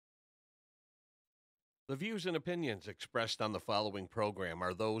The views and opinions expressed on the following program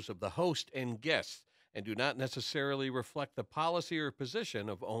are those of the host and guests and do not necessarily reflect the policy or position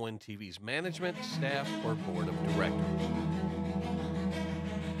of ONTV's management, staff, or board of directors.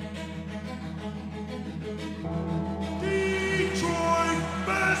 Detroit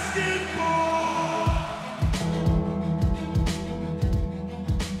basketball.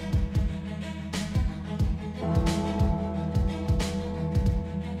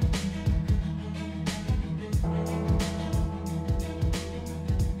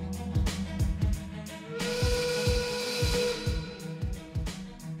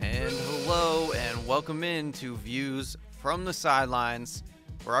 Welcome in to Views from the Sidelines.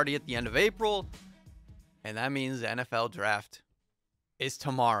 We're already at the end of April, and that means the NFL Draft is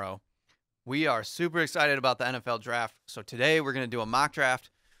tomorrow. We are super excited about the NFL Draft. So today we're going to do a mock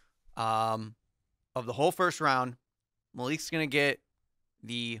draft of the whole first round. Malik's going to get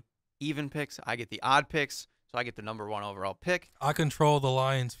the even picks. I get the odd picks, so I get the number one overall pick. I control the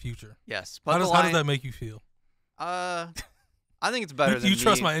Lions' future. Yes. But how does that make you feel? I think it's better than you me.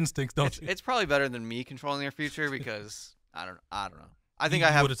 trust my instincts, don't you? It's probably better than me controlling their future because I don't know. I think you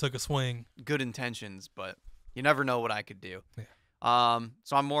I have would have took a swing. Good intentions, but you never know what I could do. Yeah.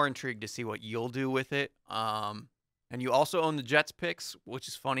 So I'm more intrigued to see what you'll do with it. And you also own the Jets picks, which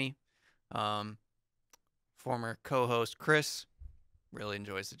is funny. Former co-host Chris really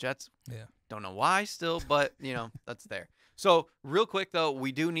enjoys the Jets. Yeah. Don't know why still, but that's there. So real quick though,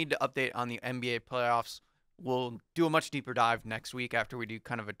 we do need to update on the NBA playoffs. We'll do a much deeper dive next week after we do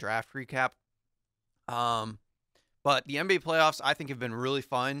kind of a draft recap. But the NBA playoffs, I think, have been really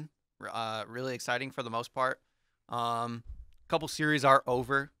fun, really exciting for the most part. A couple series are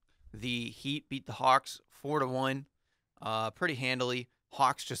over. The Heat beat the Hawks 4-1, pretty handily.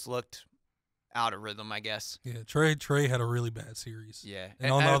 Hawks just looked out of rhythm, I guess. Yeah, Trey had a really bad series. Yeah.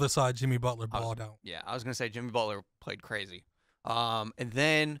 And on the other side, Jimmy Butler balled out. Yeah, I was going to say Jimmy Butler played crazy. And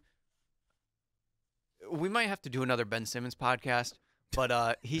then we might have to do another Ben Simmons podcast,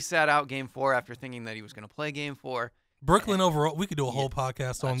 but he sat out Game 4 after thinking that he was going to play Game 4. Brooklyn overall, we could do a whole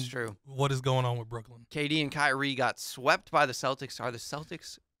podcast on true. What is going on with Brooklyn. KD and Kyrie got swept by the Celtics. Are the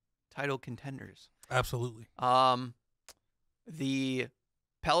Celtics title contenders? Absolutely. The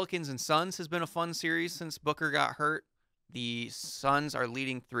Pelicans and Suns has been a fun series since Booker got hurt. The Suns are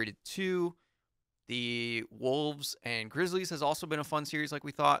leading 3-2. The Wolves and Grizzlies has also been a fun series like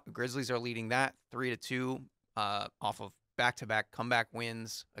we thought. The Grizzlies are leading that 3-2 off of back-to-back comeback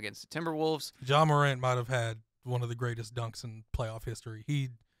wins against the Timberwolves. Ja Morant might have had one of the greatest dunks in playoff history.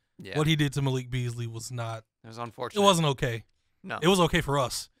 What he did to Malik Beasley was not – it was unfortunate. It wasn't okay. No. It was okay for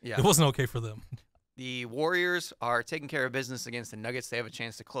us. Yeah. It wasn't okay for them. The Warriors are taking care of business against the Nuggets. They have a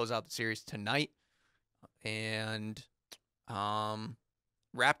chance to close out the series tonight. And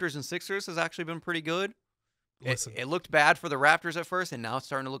Raptors and Sixers has actually been pretty good. It looked bad for the Raptors at first, and now it's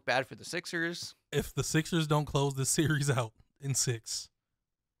starting to look bad for the Sixers. If the Sixers don't close this series out in 6,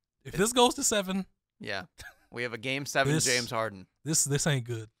 if this goes to 7, yeah, we have a Game 7 James Harden. This ain't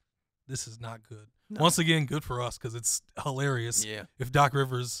good. This is not good. No. Once again, good for us because it's hilarious. Yeah. If Doc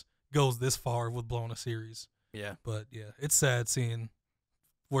Rivers goes this far with blowing a series. Yeah. But yeah, it's sad seeing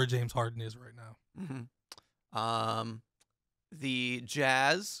where James Harden is right now. Mm-hmm. The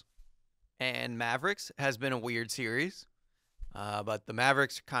Jazz and Mavericks has been a weird series, but the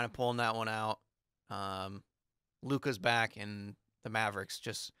Mavericks are kind of pulling that one out. Luka's back, and the Mavericks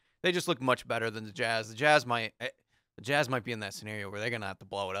just look much better than the Jazz. The Jazz might be in that scenario where they're gonna have to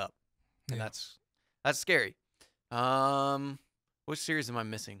blow it up, and that's scary. Which series am I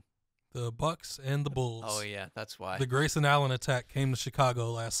missing? The Bucks and the Bulls. Oh yeah, that's why. The Grayson Allen attack came to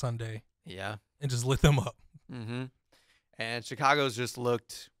Chicago last Sunday. Yeah, and just lit them up. Mm-hmm. And Chicago's just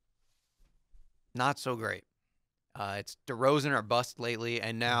looked not so great. It's DeRozan or bust lately,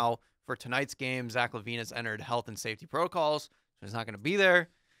 and now for tonight's game, Zach LaVine has entered health and safety protocols, so he's not going to be there.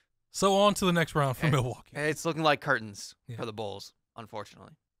 So on to the next round for Milwaukee. It's looking like curtains for the Bulls,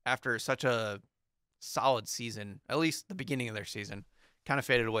 unfortunately. After such a solid season, at least the beginning of their season, kind of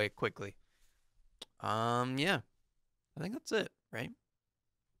faded away quickly. Yeah, I think that's it, right?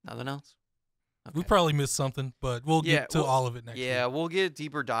 Nothing else? Okay. We probably missed something, but we'll get to all of it next week. Yeah, we'll get a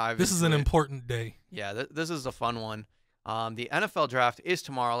deeper dive. This is an important day. Yeah, this is a fun one. The NFL draft is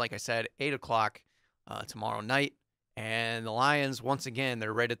tomorrow, like I said, 8 o'clock tomorrow night. And the Lions, once again,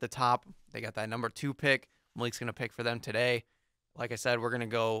 they're right at the top. They got that number 2 pick. Malik's going to pick for them today. Like I said, I'm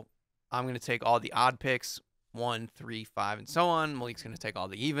going to take all the odd picks, 1, 3, 5, and so on. Malik's going to take all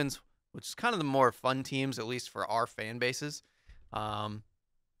the evens, which is kind of the more fun teams, at least for our fan bases.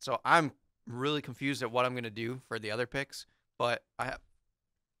 So I'm really confused at what I'm going to do for the other picks, but I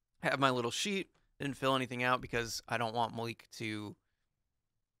have my little sheet. didn't fill anything out because I don't want Malik to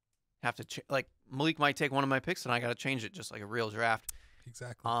have to like Malik might take one of my picks and I got to change it just like a real draft.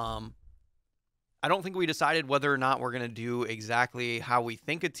 Exactly. I don't think we decided whether or not we're going to do exactly how we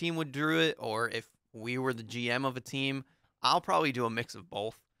think a team would do it, or if we were the GM of a team. I'll probably do a mix of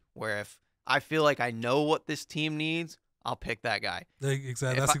both, where if I feel like I know what this team needs, I'll pick that guy.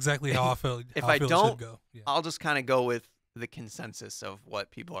 Exactly. That's exactly how I feel. If I I feel don't, it should go. Yeah. I'll just kind of go with the consensus of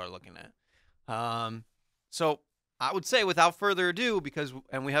what people are looking at. So I would say without further ado,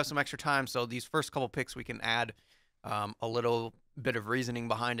 and we have some extra time, so these first couple picks we can add a little bit of reasoning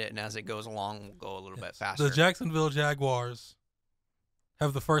behind it, and as it goes along, we'll go a little bit faster. The Jacksonville Jaguars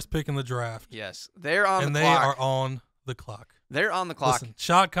have the first pick in the draft. Yes, they're on the clock. And they are on the clock. They're on the clock. Listen,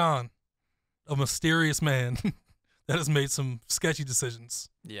 Shad Khan, a mysterious man that has made some sketchy decisions.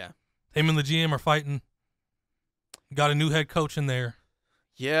 Yeah. Him and the GM are fighting. Got a new head coach in there.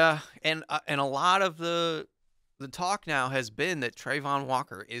 Yeah, and a lot of the talk now has been that Trayvon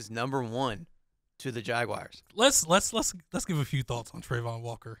Walker is number 1 to the Jaguars. Let's give a few thoughts on Trayvon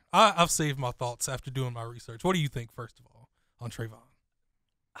Walker. I've saved my thoughts after doing my research. What do you think, first of all, on Trayvon?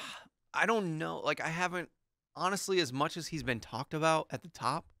 I don't know. Like, I haven't, honestly, as much as he's been talked about at the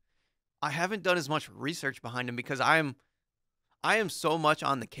top, I haven't done as much research behind him because I am so much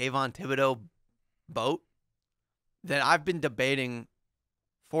on the Kayvon Thibodeau boat that I've been debating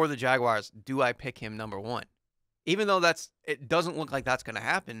for the Jaguars, do I pick him number 1? Even though it doesn't look like that's going to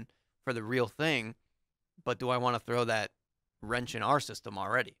happen for the real thing, but do I want to throw that wrench in our system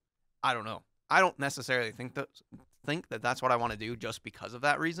already? I don't know. I don't necessarily think that that's what I want to do just because of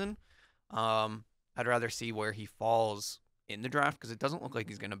that reason. I'd rather see where he falls in the draft because it doesn't look like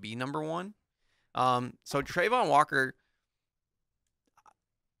he's going to be number 1. So Trayvon Walker,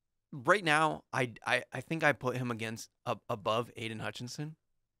 right now, I think I put him above Aiden Hutchinson.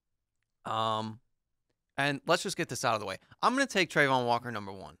 And let's just get this out of the way. I'm going to take Trayvon Walker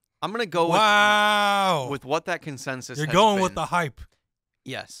number 1. I'm going to go with what that consensus You're has going been. with the hype.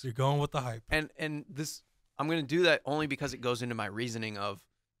 Yes. You're going with the hype. And this, I'm going to do that only because it goes into my reasoning of,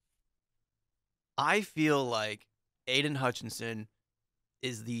 I feel like Aiden Hutchinson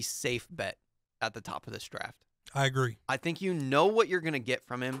is the safe bet at the top of this draft. I agree. I think you know what you're going to get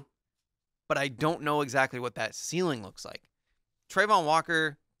from him, but I don't know exactly what that ceiling looks like. Trayvon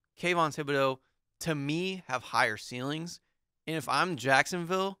Walker, Kayvon Thibodeau, to me, have higher ceilings. And if I'm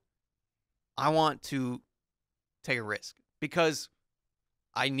Jacksonville, I want to take a risk because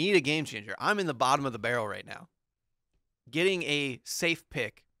I need a game changer. I'm in the bottom of the barrel right now. Getting a safe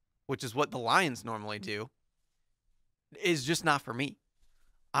pick, which is what the Lions normally do, is just not for me.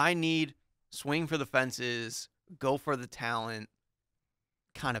 I need swing for the fences, go for the talent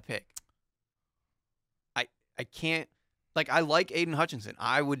kind of pick. I can't, like, I like Aiden Hutchinson.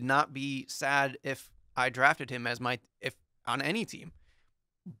 I would not be sad if I drafted him as if on any team.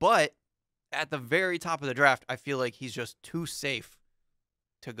 But at the very top of the draft, I feel like he's just too safe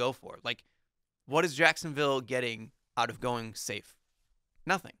to go for. Like, what is Jacksonville getting out of going safe?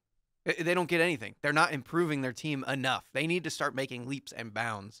 Nothing. They don't get anything. They're not improving their team enough. They need to start making leaps and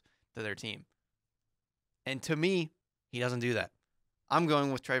bounds to their team. And to me, he doesn't do that. I'm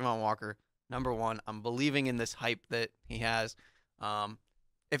going with Trayvon Walker, number 1. I'm believing in this hype that he has.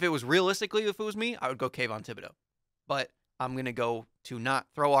 If it was me, I would go Kayvon Thibodeau. But I'm going to go to not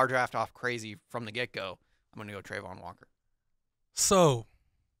throw our draft off crazy from the get-go. I'm going to go Trayvon Walker. So,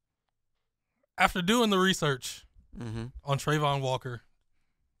 after doing the research Mm-hmm. on Trayvon Walker,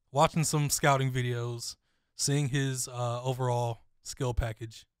 watching some scouting videos, seeing his overall skill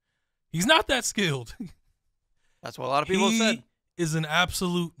package, he's not that skilled. That's what a lot of people have said. He is an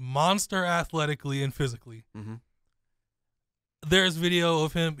absolute monster athletically and physically. Mm-hmm. There's video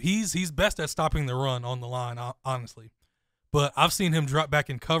of him. He's best at stopping the run on the line, honestly. But I've seen him drop back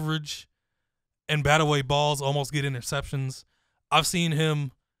in coverage and bat away balls, almost get interceptions. I've seen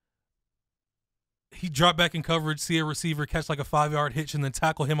him. He drop back in coverage, see a receiver catch like a 5-yard hitch, and then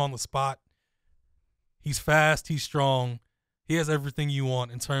tackle him on the spot. He's fast. He's strong. He has everything you want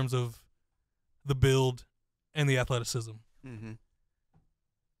in terms of the build and the athleticism. Mm-hmm.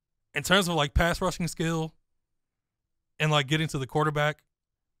 In terms of like pass rushing skill and like getting to the quarterback,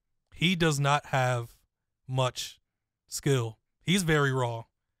 he does not have much skill. He's very raw.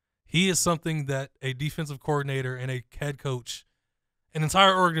 He is something that a defensive coordinator and a head coach, an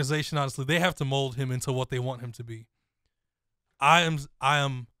entire organization, honestly, they have to mold him into what they want him to be. I'm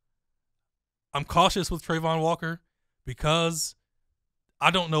cautious with Trayvon Walker because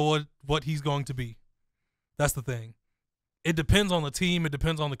I don't know what he's going to be. That's the thing. It depends on the team. It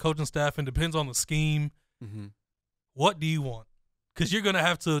depends on the coaching staff. It depends on the scheme. Mm-hmm. What do you want? because you're going to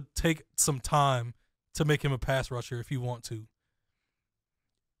have to take some time to make him a pass rusher if you want to.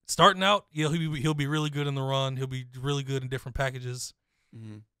 Starting out, he'll be really good in the run. He'll be really good in different packages.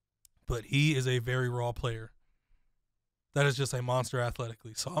 Mm-hmm. But he is a very raw player. That is just a monster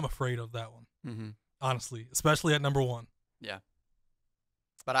athletically. So I'm afraid of that one, honestly, especially at number 1. Yeah.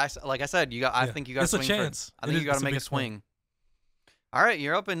 But like I said, I think you got. It's a chance. I think you got to make a swing. All right,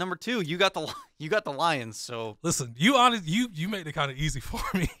 you're up at number 2. You got the Lions. So listen, you made it kind of easy for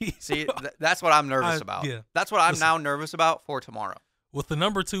me. See, that's what I'm nervous about. Yeah. That's what I'm now nervous about for tomorrow. With the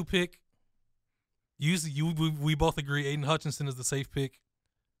number 2 pick, we both agree Aiden Hutchinson is the safe pick.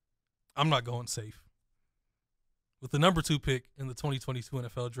 I'm not going safe. With the number 2 pick in the 2022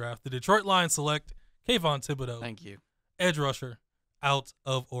 NFL Draft, the Detroit Lions select Kayvon Thibodeau. Thank you. Edge rusher out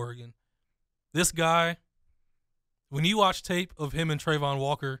of Oregon. This guy, when you watch tape of him and Trayvon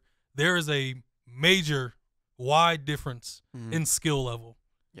Walker, there is a major, wide difference in skill level.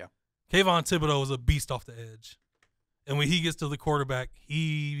 Yeah. Kayvon Thibodeau is a beast off the edge. And when he gets to the quarterback,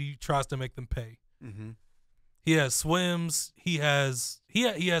 he tries to make them pay. Mm-hmm. He has swims. He has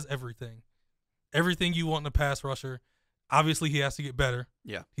everything. Everything you want in a pass rusher. Obviously, he has to get better.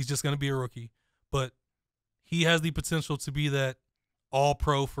 Yeah. He's just going to be a rookie. But he has the potential to be that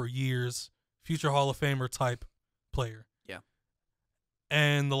all-pro for years, future Hall of Famer type player. Yeah.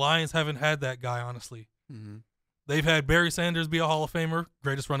 And the Lions haven't had that guy, honestly. Mm-hmm. They've had Barry Sanders be a Hall of Famer,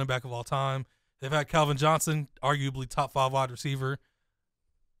 greatest running back of all time. They've had Calvin Johnson, arguably top 5 wide receiver.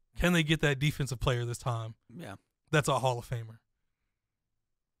 Can they get that defensive player this time? Yeah. That's a Hall of Famer.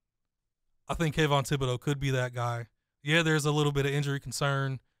 I think Kayvon Thibodeau could be that guy. Yeah, there's a little bit of injury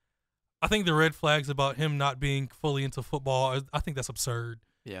concern. I think the red flags about him not being fully into football, I think that's absurd.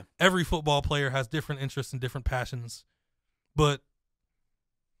 Yeah. Every football player has different interests and different passions. But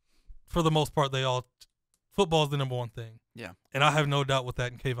for the most part, football is the number 1 thing. Yeah. And I have no doubt with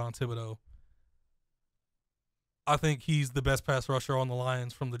that in Kayvon Thibodeau. I think he's the best pass rusher on the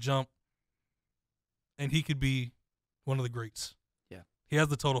Lions from the jump. And he could be one of the greats. Yeah. He has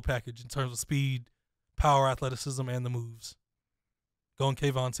the total package in terms of speed, power, athleticism, and the moves. Going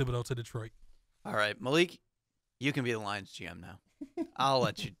Kayvon Thibodeau to Detroit. All right, Malik, you can be the Lions GM now. I'll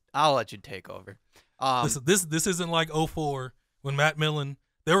let you take over. Listen, this isn't like 2004 when Matt Millen,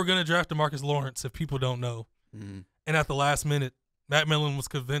 they were going to draft DeMarcus Lawrence, if people don't know. Mm-hmm. And at the last minute, Matt Millen was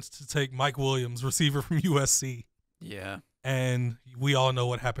convinced to take Mike Williams, receiver from USC. Yeah. And we all know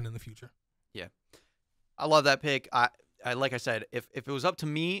what happened in the future. Yeah. I love that pick. I like I said, if it was up to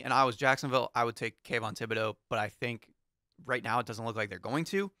me and I was Jacksonville, I would take Kayvon Thibodeau, but I think right now it doesn't look like they're going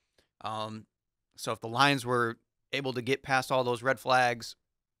to. So if the Lions were able to get past all those red flags,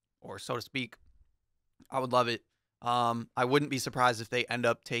 or so to speak, I would love it. I wouldn't be surprised if they end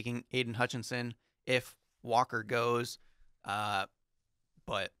up taking Aiden Hutchinson if Walker goes.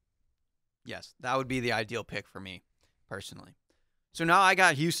 But yes, that would be the ideal pick for me personally. So now I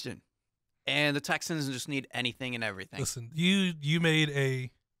got Houston, and the Texans just need anything and everything. Listen, you made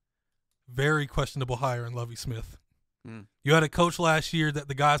a very questionable hire in Lovie Smith. You had a coach last year that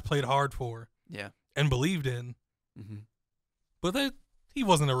the guys played hard for, and believed in, but he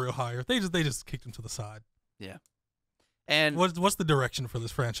wasn't a real hire. They just kicked him to the side. Yeah. And what's the direction for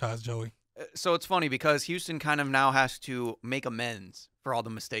this franchise, Joey? So it's funny because Houston kind of now has to make amends for all the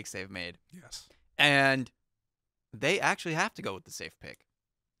mistakes they've made. Yes. And they actually have to go with the safe pick.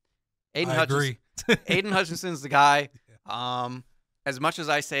 I agree. Aiden Hutchinson's the guy. As much as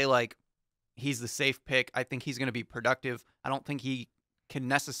I say, like, he's the safe pick, I think he's going to be productive. I don't think he can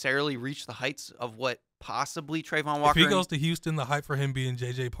necessarily reach the heights of what possibly Trayvon Walker. If he goes to Houston, the hype for him being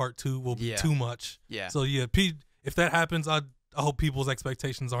JJ Part 2 will be too much. Yeah. So, yeah, Pete, if that happens, I hope people's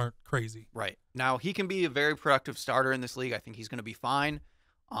expectations aren't crazy. Right. Now, he can be a very productive starter in this league. I think he's going to be fine.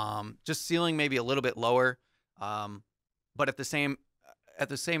 Just ceiling maybe a little bit lower. But at the same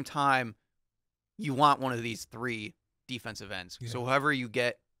time, you want one of these 3 defensive ends. Yeah. So whoever you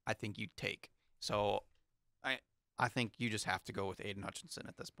get, I think you take. So I think you just have to go with Aiden Hutchinson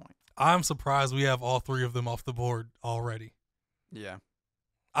at this point. I'm surprised we have all 3 of them off the board already. Yeah.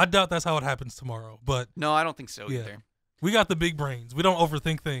 I doubt that's how it happens tomorrow, but no, I don't think so either. We got the big brains. We don't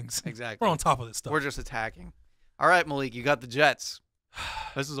overthink things. Exactly. We're on top of this stuff. We're just attacking. All right, Malik, you got the Jets.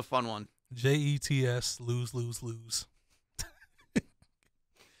 This is a fun one. JETS, lose, lose, lose.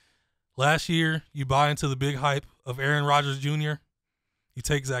 Last year, you buy into the big hype of Aaron Rodgers Jr. You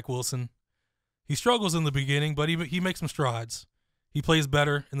take Zach Wilson. He struggles in the beginning, but he makes some strides. He plays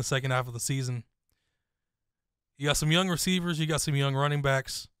better in the second half of the season. You got some young receivers. You got some young running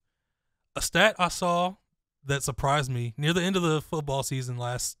backs. A stat I saw that surprised me, near the end of the football season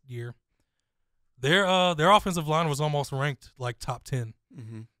last year, Their offensive line was almost ranked like top 10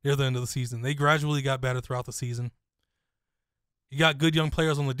 near the end of the season. They gradually got better throughout the season. You got good young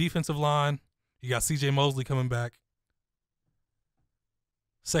players on the defensive line. You got C.J. Mosley coming back.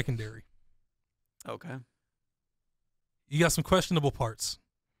 Secondary. Okay. You got some questionable parts.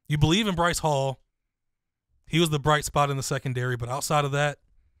 You believe in Bryce Hall. He was the bright spot in the secondary, but outside of that,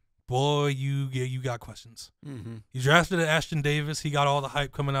 boy, you got questions. You drafted Ashton Davis. He got all the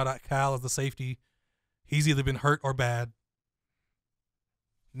hype coming out at Cal as the safety. He's either been hurt or bad.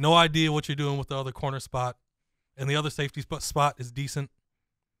 No idea what you're doing with the other corner spot. And the other safety spot is decent,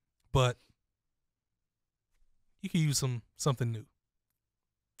 but you could use something new.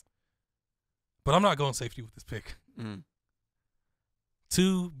 But I'm not going safety with this pick.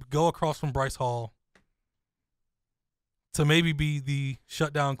 2, go across from Bryce Hall to maybe be the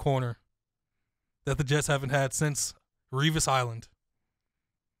shutdown corner that the Jets haven't had since Revis Island.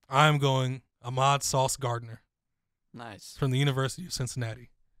 I'm going Ahmad Sauce Gardner. Nice. From the University of Cincinnati.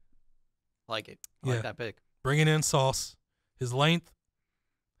 Like it. I like that pick. Bringing in Sauce, his length,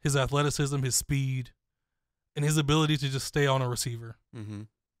 his athleticism, his speed, and his ability to just stay on a receiver.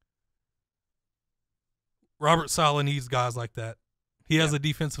 Robert Saleh needs guys like that. He has a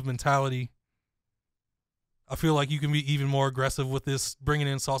defensive mentality. I feel like you can be even more aggressive with this, bringing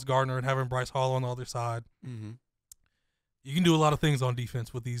in Sauce Gardner and having Bryce Hall on the other side. You can do a lot of things on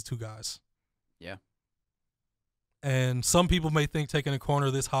defense with these two guys. Yeah. And some people may think taking a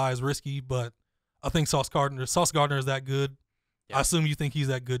corner this high is risky, but I think Sauce Gardner is that good. Yeah. I assume you think he's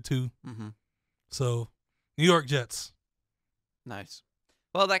that good too. So, New York Jets. Nice.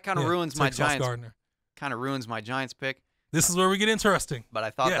 Well, that kind of ruins my Giants. Gardner. Kind of ruins my Giants pick. This is where we get interesting. But I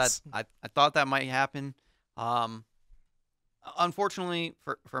thought I thought that might happen. Unfortunately,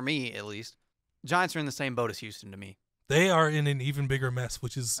 for me at least, Giants are in the same boat as Houston to me. They are in an even bigger mess,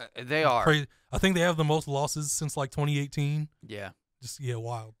 which is they are. Crazy. I think they have the most losses since like 2018. Yeah. Just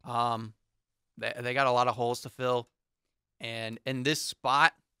wild. They got a lot of holes to fill, and in this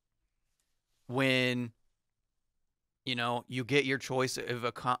spot, when you get your choice of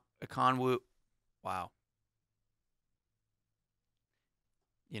a Conwu, wow.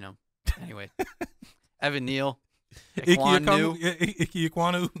 Anyway, Evan Neal, Ike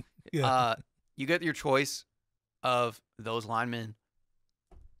Ekwonu. Yeah. You get your choice of those linemen.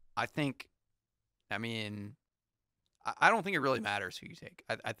 I don't think it really matters who you take.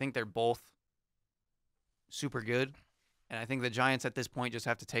 I think they're both super good, and I think the Giants at this point just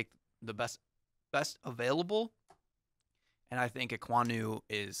have to take the best available, and I think Ekwonu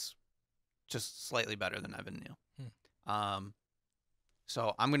is just slightly better than Evan Neal.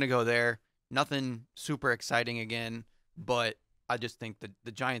 So I'm going to go there. Nothing super exciting again, but I just think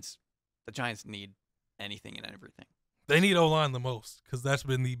the Giants need anything and everything. They need O-line the most because that's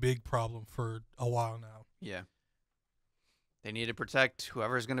been the big problem for a while now. Yeah. They need to protect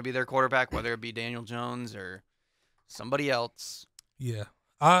whoever's going to be their quarterback, whether it be Daniel Jones or somebody else. Yeah.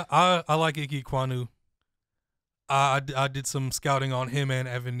 I like Ike Ekwonu. I did some scouting on him and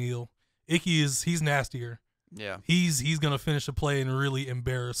Evan Neal. He's nastier. Yeah. He's going to finish a play and really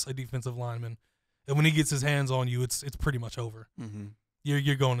embarrass a defensive lineman. And when he gets his hands on you, it's pretty much over.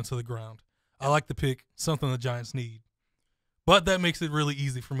 You're going into the ground. I like the pick, something the Giants need. But that makes it really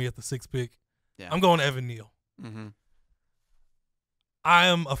easy for me at the 6th pick. Yeah. I'm going Evan Neal. I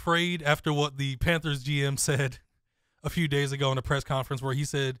am afraid after what the Panthers GM said a few days ago in a press conference where he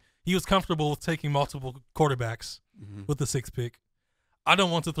said he was comfortable with taking multiple quarterbacks with the 6th pick. I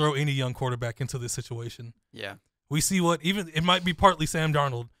don't want to throw any young quarterback into this situation. Yeah. We see it might be partly Sam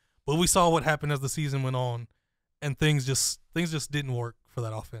Darnold, but we saw what happened as the season went on, and things just didn't work for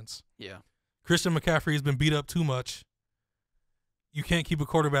that offense. Yeah. Christian McCaffrey has been beat up too much. You can't keep a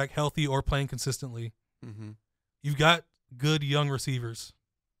quarterback healthy or playing consistently. You've got good young receivers.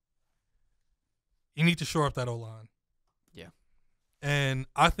 You need to shore up that O-line. Yeah. And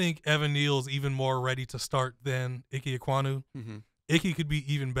I think Evan Neal is even more ready to start than Ike Ekwonu. Ike could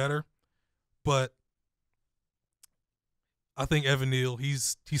be even better, but I think Evan Neal, he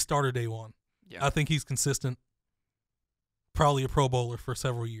started day one. Yeah. I think he's consistent, probably a Pro Bowler for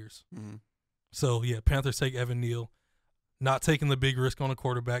several years. So, yeah, Panthers take Evan Neal, not taking the big risk on a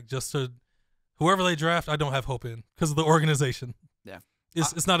quarterback, just to whoever they draft, I don't have hope in because of the organization. Yeah.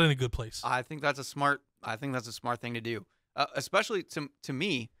 It's not in a good place. I think that's a smart thing to do, especially to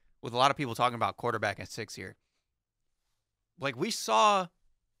me, with a lot of people talking about quarterback at 6 here. Like, we saw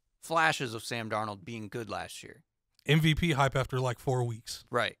flashes of Sam Darnold being good last year. MVP hype after like 4 weeks.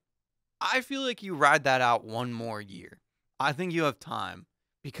 Right. I feel like you ride that out one more year. I think you have time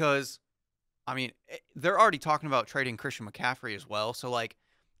because, they're already talking about trading Christian McCaffrey as well. So, like,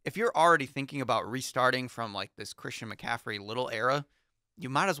 if you're already thinking about restarting from like this Christian McCaffrey little era, you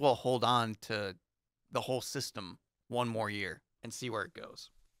might as well hold on to the whole system one more year and see where it goes,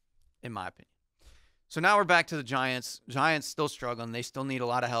 in my opinion. So now we're back to the Giants. Giants still struggling. They still need a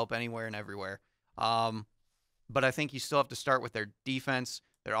lot of help anywhere and everywhere. But I think you still have to start with their defense.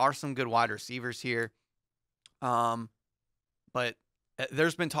 There are some good wide receivers here. But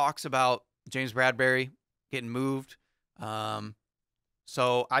there's been talks about James Bradbury getting moved.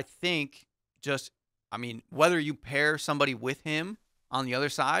 So I think whether you pair somebody with him on the other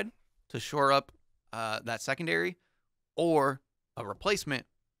side to shore up that secondary or a replacement,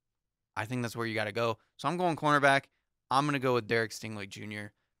 I think that's where you got to go. So I'm going cornerback. I'm going to go with Derek Stingley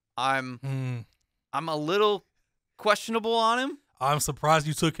Jr. I'm a little questionable on him. I'm surprised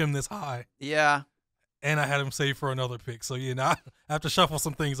you took him this high. Yeah. And I had him saved for another pick. So, I have to shuffle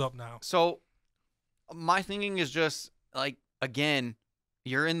some things up now. So my thinking is just, like, again,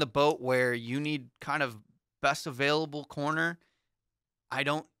 you're in the boat where you need kind of best available corner. I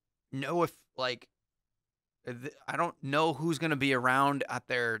don't know if, like, I don't know who's going to be around at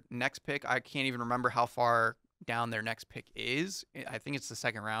their next pick. I can't even remember how far down their next pick is. I think it's the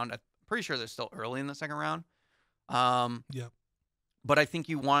second round. I'm pretty sure they're still early in the second round. Yep. But I think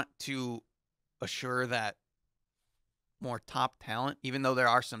you want to assure that more top talent, even though there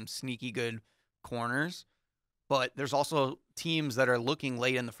are some sneaky good corners. But there's also teams that are looking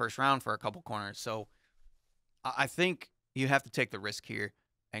late in the first round for a couple corners. So I think you have to take the risk here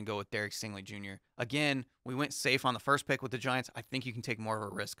and go with Derek Stingley Jr. Again, we went safe on the first pick with the Giants. I think you can take more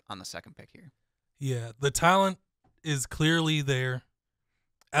of a risk on the second pick here. Yeah, the talent is clearly there.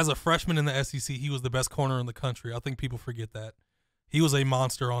 As a freshman in the SEC, he was the best corner in the country. I think people forget that. He was a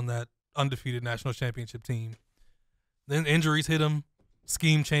monster on that undefeated national championship team. Then injuries hit him,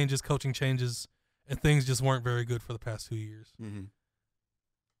 scheme changes, coaching changes, and things just weren't very good for the past 2 years. Mm-hmm.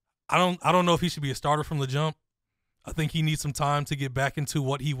 I don't know if he should be a starter from the jump. I think he needs some time to get back into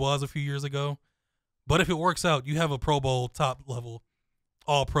what he was a few years ago. But if it works out, you have a Pro Bowl top level,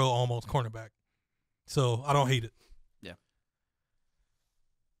 all pro almost cornerback. So I don't hate it. Yeah.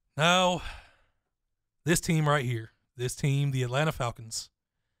 Now, this team right here, the Atlanta Falcons,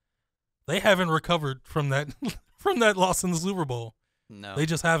 they haven't recovered from that from that loss in the Super Bowl. No. They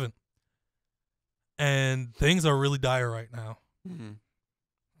just haven't. And things are really dire right now. Mm-hmm.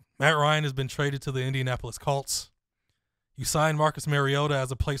 Matt Ryan has been traded to the Indianapolis Colts. You signed Marcus Mariota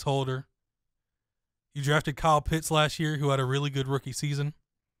as a placeholder. You drafted Kyle Pitts last year, who had a really good rookie season.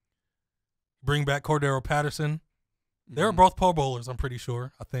 Bring back Cordero Patterson. Mm-hmm. They were both Pro Bowlers, I'm pretty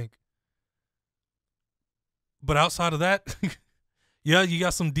sure, I think. But outside of that, yeah, you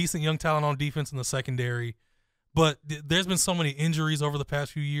got some decent young talent on defense in the secondary. But there's been so many injuries over the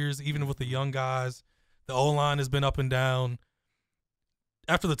past few years, even with the young guys. The O-line has been up and down.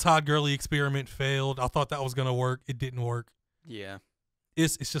 After the Todd Gurley experiment failed, I thought that was going to work. It didn't work. Yeah.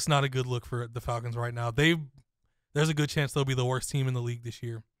 It's just not a good look for the Falcons right now. There's a good chance they'll be the worst team in the league this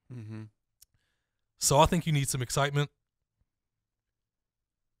year. Mm-hmm. So I think you need some excitement.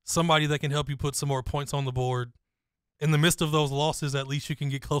 Somebody that can help you put some more points on the board. In the midst of those losses, at least you can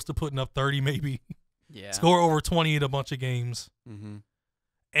get close to putting up 30 maybe. Yeah. Score over 20 in a bunch of games. Mm-hmm.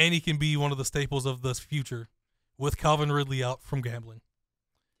 And he can be one of the staples of this future with Calvin Ridley out from gambling.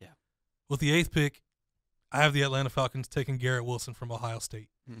 Yeah. With the 8th pick, I have the Atlanta Falcons taking Garrett Wilson from Ohio State.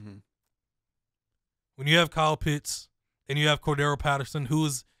 Mm-hmm. When you have Kyle Pitts and you have Cordero Patterson,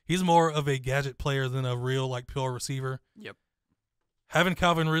 he's more of a gadget player than a real pure receiver. Yep. Having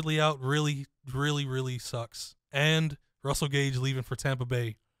Calvin Ridley out really, really, really sucks. And Russell Gage leaving for Tampa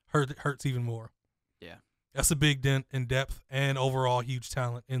Bay hurts even more. Yeah. That's a big dent in depth and overall huge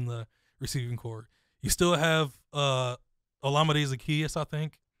talent in the receiving core. You still have Olamide Zaccheaus, I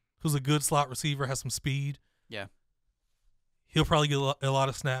think, who's a good slot receiver, has some speed. Yeah. He'll probably get a lot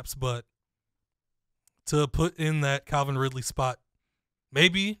of snaps, but to put in that Calvin Ridley spot,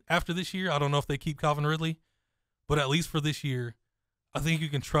 maybe after this year, I don't know if they keep Calvin Ridley, but at least for this year, I think you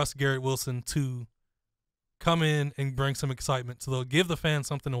can trust Garrett Wilson to come in and bring some excitement. So they'll give the fans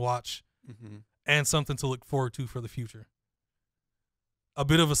something to watch and something to look forward to for the future. A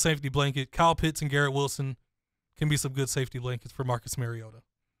bit of a safety blanket. Kyle Pitts and Garrett Wilson can be some good safety blankets for Marcus Mariota.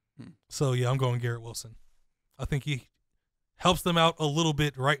 So, yeah, I'm going Garrett Wilson. I think he helps them out a little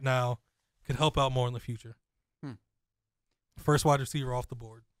bit right now. Could help out more in the future. First wide receiver off the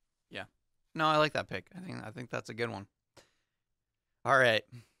board. Yeah. No, I like that pick. I think that's a good one. All right.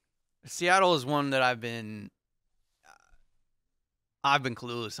 Seattle is one that I've been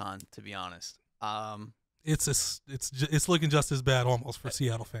clueless on, to be honest. It's looking just as bad almost for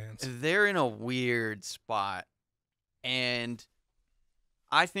Seattle fans. They're in a weird spot, and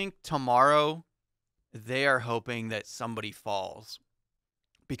I think tomorrow they are hoping that somebody falls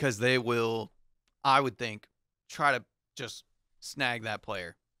because they will, I would think, try to just snag that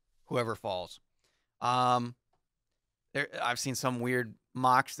player, whoever falls. I've seen some weird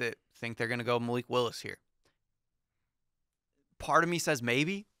mocks that think they're going to go Malik Willis here. Part of me says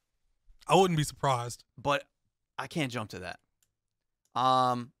maybe. I wouldn't be surprised. But I can't jump to that.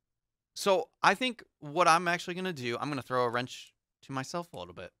 So I think what I'm actually going to do, I'm going to throw a wrench to myself a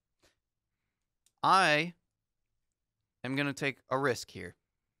little bit. I am going to take a risk here.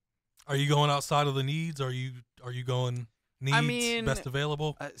 Are you going outside of the needs? Are you going needs, I mean, best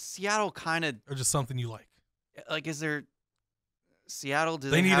available? Seattle kind of, or just something you like? like, is there Seattle? Do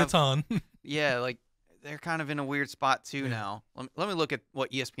They need have, a ton. Yeah, like they're kind of in a weird spot too now. Let me look at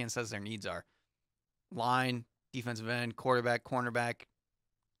what ESPN says their needs are: line, defensive end, quarterback, cornerback,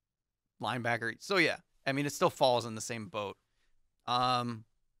 linebacker. So yeah, I mean it still falls in the same boat.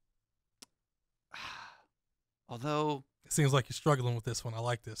 Although It seems like you're struggling with this one. I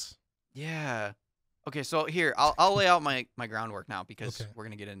like this. yeah. Okay, so here I'll lay out my groundwork now because Okay. we're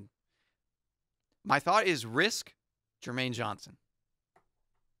gonna get in. My thought is risk Jermaine Johnson.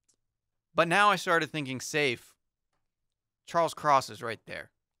 But now I started thinking safe. Charles Cross is right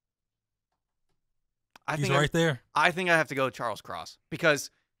there. He's right there. I think I have to go Charles Cross because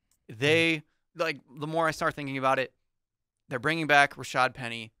they, like, the more I start thinking about it, they're bringing back Rashad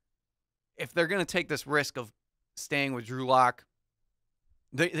Penny. If they're going to take this risk of staying with Drew Lock,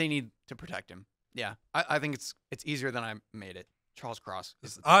 they need to protect him. Yeah, I think it's easier than I made it. Charles Cross.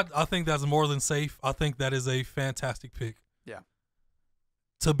 I think that's more than safe. I think that is a fantastic pick. Yeah.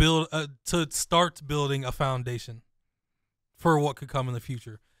 To start building a foundation for what could come in the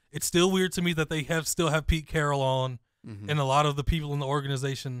future. It's still weird to me that they still have Pete Carroll on, and a lot of the people in the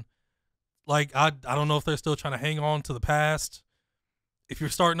organization. Like I don't know if they're still trying to hang on to the past. If you're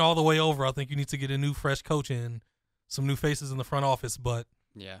starting all the way over, I think you need to get a new, fresh coach in, some new faces in the front office. But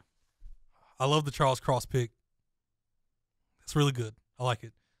yeah, I love the Charles Cross pick. It's really good. I like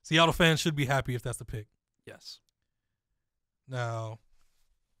it. Seattle fans should be happy if that's the pick. yes. Now,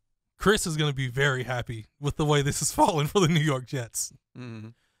 Chris is going to be very happy with the way this is falling for the New York Jets.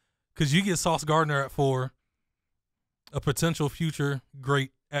 Because you get Sauce Gardner at 4, a potential future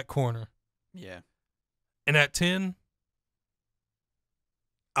great at corner. Yeah. And at 10,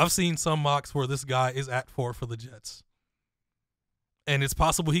 I've seen some mocks where this guy is at 4 for the Jets. And it's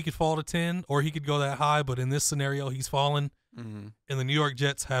possible he could fall to 10 or he could go that high, but in this scenario, he's fallen. And the New York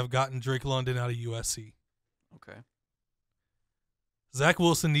Jets have gotten Drake London out of USC. Okay. Zach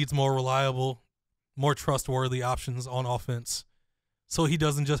Wilson needs more reliable, more trustworthy options on offense so he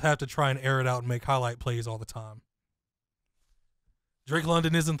doesn't just have to try and air it out and make highlight plays all the time. Drake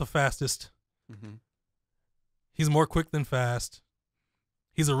London isn't the fastest. He's more quick than fast.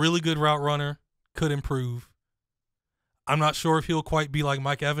 He's a really good route runner, could improve. I'm not sure if he'll quite be like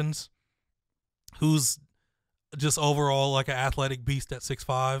Mike Evans, who's just overall like an athletic beast at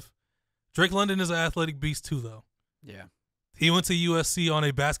 6'5". Drake London is an athletic beast too, though. Yeah. He went to USC on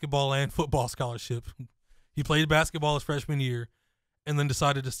a basketball and football scholarship. He played basketball his freshman year and then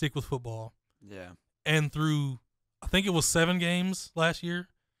decided to stick with football. Yeah. And through, I think it was 7 games last year,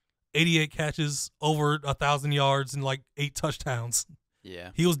 88 catches, over 1,000 yards, and like 8 touchdowns.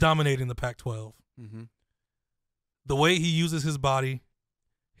 Yeah. He was dominating the Pac-12. The way he uses his body,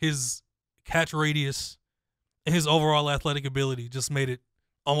 his catch radius, and his overall athletic ability just made it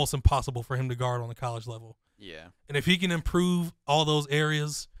almost impossible for him to guard on the college level. Yeah. And if he can improve all those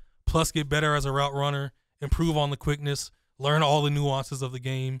areas, plus get better as a route runner, improve on the quickness, learn all the nuances of the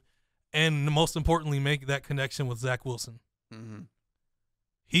game, and most importantly, make that connection with Zach Wilson,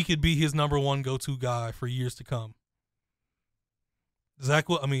 he could be his number 1 go-to guy for years to come.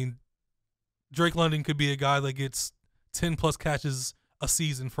 Drake London could be a guy that gets 10-plus catches a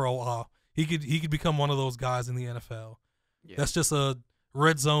season for a while. He could become one of those guys in the NFL. Yeah. That's just a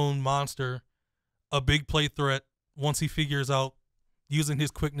red zone monster, a big play threat once he figures out using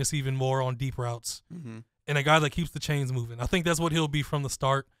his quickness even more on deep routes, and a guy that keeps the chains moving. I think that's what he'll be from the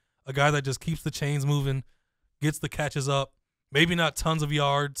start, a guy that just keeps the chains moving, gets the catches up, maybe not tons of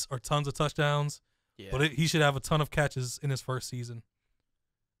yards or tons of touchdowns, but he should have a ton of catches in his first season.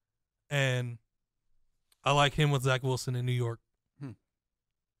 And I like him with Zach Wilson in New York.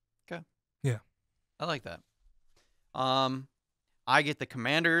 Okay. Yeah. I like that. I get the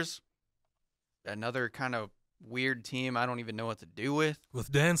Commanders, another kind of weird team I don't even know what to do with.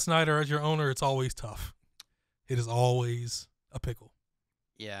 With Dan Snyder as your owner, it's always tough. It is always a pickle.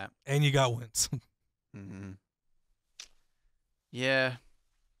 Yeah. And you got Wentz. Yeah.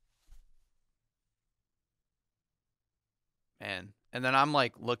 Man, And then I'm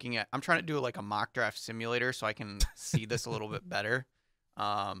like I'm trying to do like a mock draft simulator so I can see this a little bit better.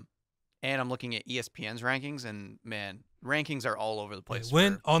 And I'm looking at ESPN's rankings, and man, rankings are all over the place.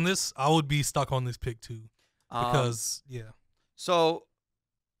 When on this, I would be stuck on this pick too, because So,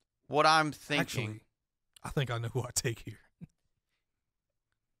 what I'm thinking, actually, I think I know who I take here.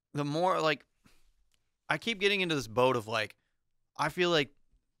 The more like, I keep getting into this boat of like, I feel like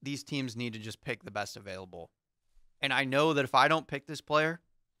these teams need to just pick the best available, and I know that if I don't pick this player,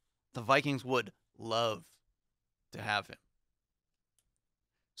 the Vikings would love to have him.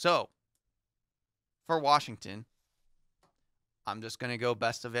 So, for Washington, I'm just going to go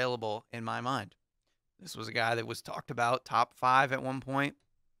best available in my mind. This was a guy that was talked about top 5 at one point.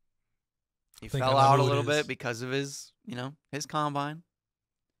 He fell out a little bit because of his combine.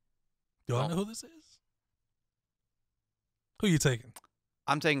 Do I know who this is? Who are you taking?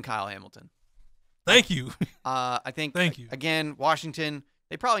 I'm taking Kyle Hamilton. Thank you. I think, thank you. Again, Washington,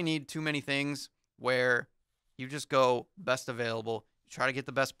 they probably need too many things where you just go best available, try to get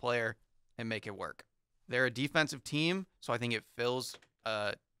the best player, and make it work. They're a defensive team, so I think it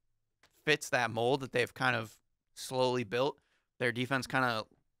fits that mold that they've kind of slowly built. Their defense kind of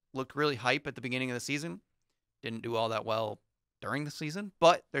looked really hype at the beginning of the season. Didn't do all that well during the season,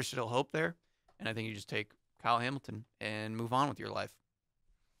 but there's still hope there. And I think you just take Kyle Hamilton and move on with your life.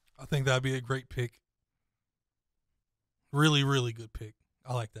 I think that'd be a great pick. Really, really good pick.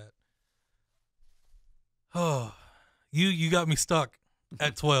 I like that. Oh, you got me stuck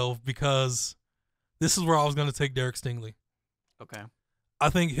at 12 because this is where I was going to take Derek Stingley. Okay. I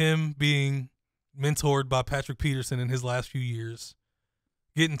think him being mentored by Patrick Peterson in his last few years,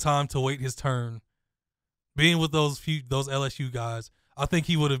 getting time to wait his turn, being with those LSU guys, I think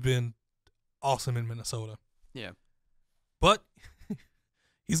he would have been awesome in Minnesota. Yeah. But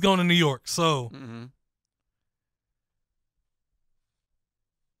he's going to New York, so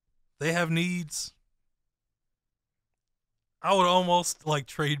they have needs. I would almost like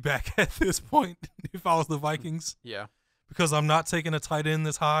trade back at this point if I was the Vikings. Yeah. Because I'm not taking a tight end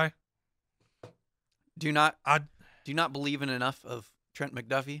this high. Do you not believe in enough of Trent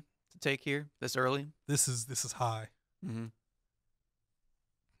McDuffie to take here this early? This is high. Mm-hmm.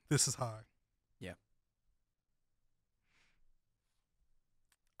 This is high. Yeah.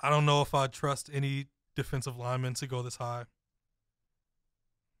 I don't know if I'd trust any defensive lineman to go this high.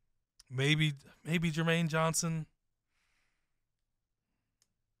 Maybe Jermaine Johnson.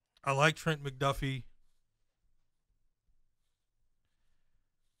 I like Trent McDuffie.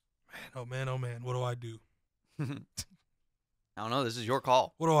 Man, oh man, what do I do? I don't know. This is your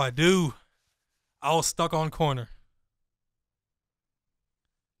call. What do I do? I was stuck on corner.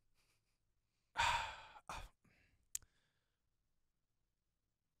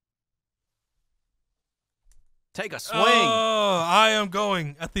 Take a swing. Oh, I am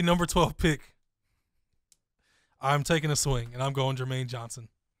going at the number 12 pick. I'm taking a swing, and I'm going Jermaine Johnson.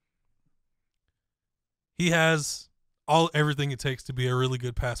 He has everything it takes to be a really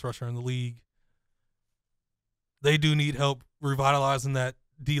good pass rusher in the league. They do need help revitalizing that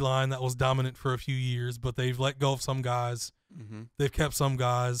D-line that was dominant for a few years, but they've let go of some guys. Mm-hmm. They've kept some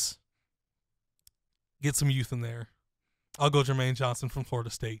guys. Get some youth in there. I'll go Jermaine Johnson from Florida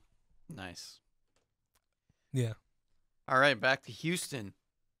State. Nice. Yeah. All right, back to Houston.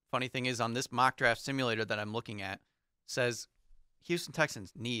 Funny thing is, on this mock draft simulator that I'm looking at, says Houston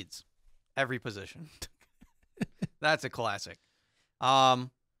Texans needs every position. That's a classic. So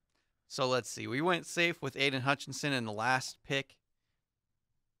let's see. We went safe with Aiden Hutchinson in the last pick.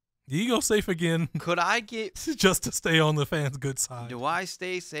 You go safe again. Could I get just to stay on the fans' good side? Do I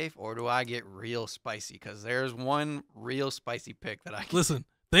stay safe or do I get real spicy? Because there's one real spicy pick that I can. Listen,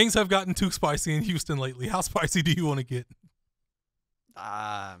 things have gotten too spicy in Houston lately. How spicy do you want to get?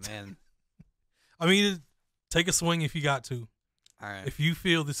 Man. I mean, take a swing if you got to. All right. If you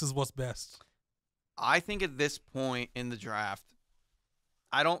feel this is what's best. I think at this point in the draft,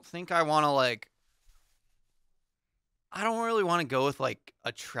 I don't think I want to I don't really want to go with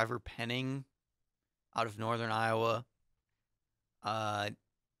a Trevor Penning out of Northern Iowa. I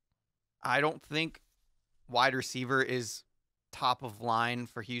don't think wide receiver is top of line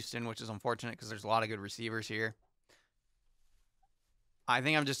for Houston, which is unfortunate because there's a lot of good receivers here. I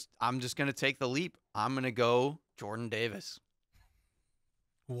think I'm just going to take the leap. I'm going to go Jordan Davis.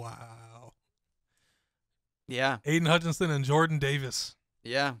 Wow. Yeah. Aiden Hutchinson and Jordan Davis.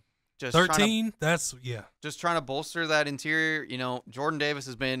 Yeah. Just 13? Just trying to bolster that interior. Jordan Davis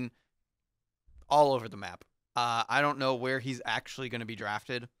has been all over the map. I don't know where he's actually going to be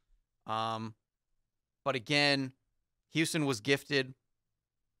drafted. But again, Houston was gifted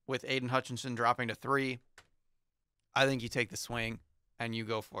with Aiden Hutchinson dropping to 3. I think you take the swing and you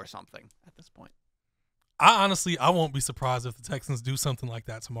go for something at this point. I won't be surprised if the Texans do something like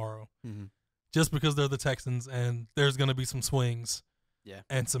that tomorrow. Mm-hmm. Just because they're the Texans and there's going to be some swings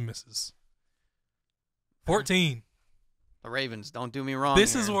and some misses. 14. The Ravens, don't do me wrong.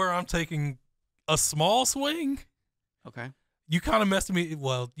 This here. is where I'm taking a small swing. Okay. You kind of messed me.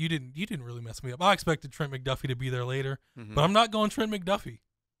 Well, you didn't really mess me up. I expected Trent McDuffie to be there later, Mm-hmm. but I'm not going Trent McDuffie.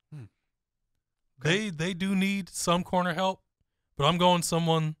 Okay. They do need some corner help, but I'm going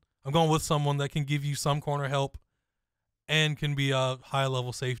with someone that can give you some corner help and can be a high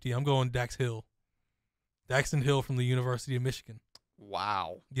level safety. I'm going Daxton Hill from the University of Michigan.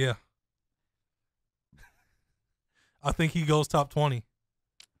 Wow. Yeah. I think he goes top 20.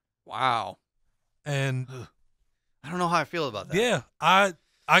 Wow. And I don't know how I feel about that. yeah,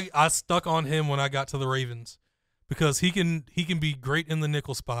 I stuck on him when I got to the Ravens because he can be great in the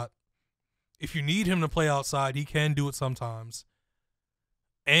nickel spot. If you need him to play outside, he can do it sometimes.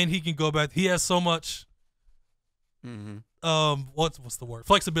 And he can go back. He has so much what's the word?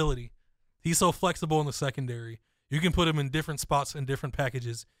 Flexibility. He's so flexible in the secondary. You can put him in different spots and different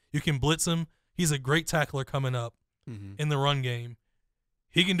packages. You can blitz him. He's a great tackler coming up in the run game.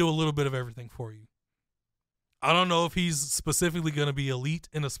 He can do a little bit of everything for you. I don't know if he's specifically going to be elite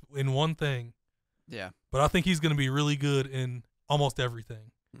in one thing. Yeah. But I think he's going to be really good in almost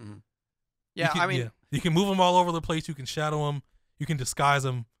everything. Mm-hmm. Yeah, you can move him all over the place. You can shadow him. You can disguise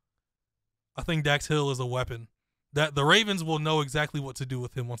him. I think Dax Hill is a weapon. That the Ravens will know exactly what to do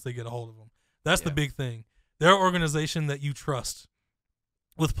with him once they get a hold of him. That's the big thing. They're an organization that you trust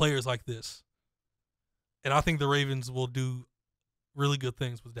with players like this. And I think the Ravens will do really good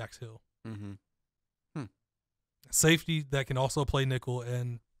things with Dax Hill. Mm-hmm. Safety that can also play nickel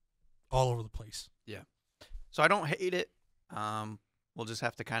and all over the place. Yeah. So I don't hate it. We'll just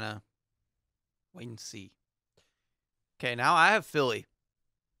have to kind of wait and see. Okay, now I have Philly,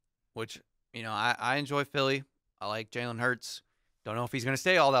 which, I enjoy Philly. I like Jalen Hurts. Don't know if he's going to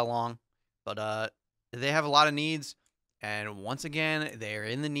stay all that long, but they have a lot of needs. And once again, they're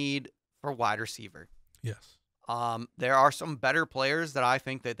in the need for wide receiver. Yes. There are some better players that I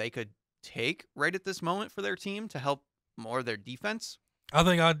think that they could take right at this moment for their team to help more of their defense. I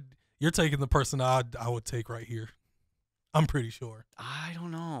think you're taking the person I would take right here. I'm pretty sure. I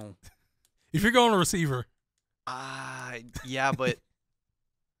don't know. If you're going to receiver. Yeah, but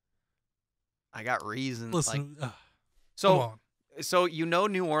I got reasons. Listen, so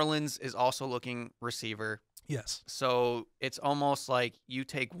New Orleans is also looking receiver. Yes. So it's almost like you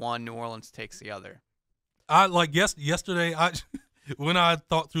take one, New Orleans takes the other. Yesterday, when I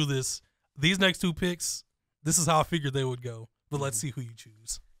thought through this, these next two picks, this is how I figured they would go. But let's see who you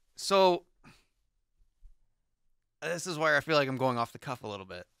choose. So this is where I feel like I'm going off the cuff a little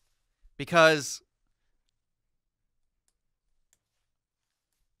bit. Because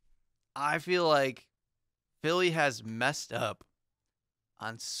I feel like Philly has messed up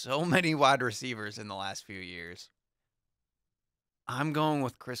on so many wide receivers in the last few years. I'm going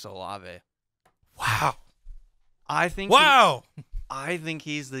with Chris Olave. Wow. I think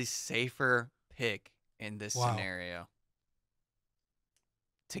he's the safer pick in this scenario.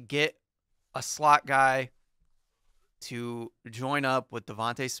 To get a slot guy to join up with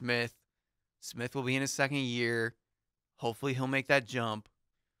Devontae Smith. Smith will be in his second year. Hopefully he'll make that jump.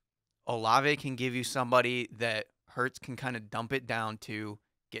 Olave can give you somebody that Hurts can kind of dump it down to,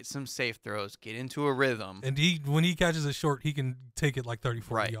 get some safe throws, get into a rhythm. And when he catches it short, he can take it like 30,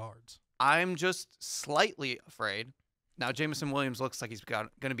 40 yards. I'm just slightly afraid. Now, Jameson Williams looks like he's going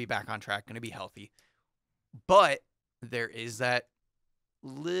to be back on track, going to be healthy. But there is that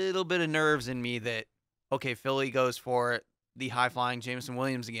little bit of nerves in me that, okay, Philly goes for the high-flying Jameson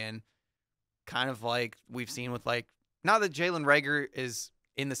Williams again, kind of like we've seen with, not that Jalen Reagor is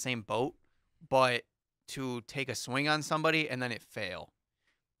in the same boat, but to take a swing on somebody and then it fail.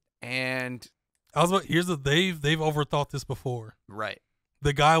 And they've overthought this before. Right.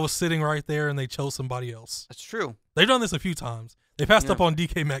 The guy was sitting right there and they chose somebody else. That's true. They've done this a few times. They passed up on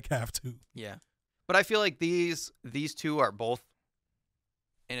DK Metcalf too. Yeah. But I feel like these two are both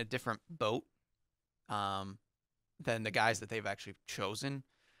in a different boat than the guys that they've actually chosen.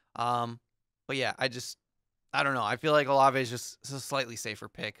 But yeah, I don't know. I feel like Olave is just a slightly safer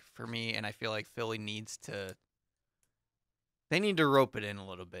pick for me, and I feel like Philly needs to rope it in a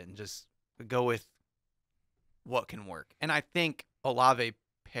little bit and just go with what can work. And I think Olave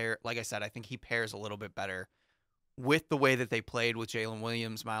like I said, I think he pairs a little bit better with the way that they played with Jalen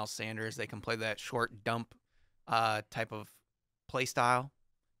Williams, Miles Sanders. They can play that short dump type of play style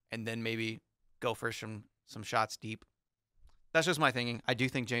and then maybe go for some shots deep. That's just my thinking. I do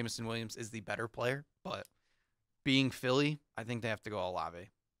think Jameson Williams is the better player, but being Philly, I think they have to go Olave.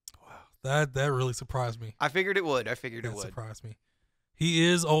 Wow, that really surprised me. I figured it would. That surprised me. He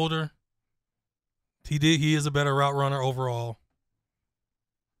is older. He is a better route runner overall.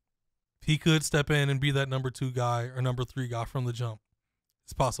 He could step in and be that number 2 guy or number 3 guy from the jump.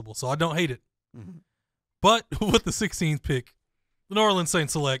 It's possible. So I don't hate it. Mm-hmm. But with the 16th pick, the New Orleans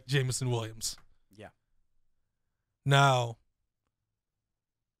Saints select Jameson Williams. Yeah. Now,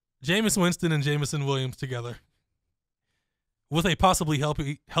 Jameis Winston and Jameson Williams together with a possibly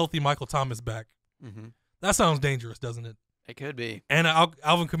healthy Michael Thomas back. Mm-hmm. That sounds dangerous, doesn't it? It could be. And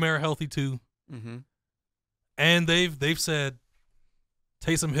Alvin Kamara healthy too. Mm-hmm. And they've said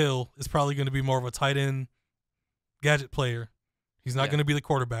Taysom Hill is probably going to be more of a tight end gadget player. He's not going to be the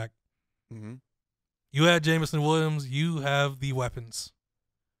quarterback. Mm-hmm. You add Jameson Williams, you have the weapons.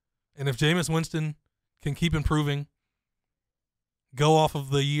 And if Jameis Winston can keep improving, go off of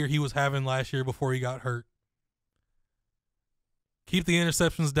the year he was having last year before he got hurt, keep the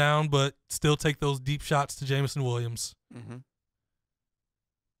interceptions down, but still take those deep shots to Jameson Williams, mm-hmm.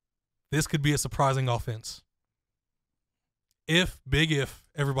 this could be a surprising offense. If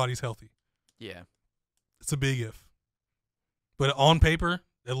everybody's healthy. Yeah. It's a big if. But on paper,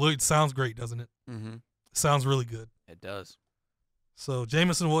 it sounds great, doesn't it? Mm-hmm. It sounds really good. It does. So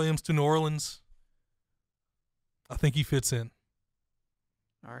Jameson Williams to New Orleans, I think he fits in.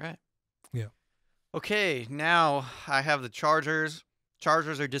 All right. Yeah. Okay, now I have the Chargers.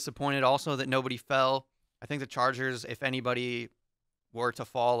 Chargers are disappointed also that nobody fell. I think the Chargers, if anybody were to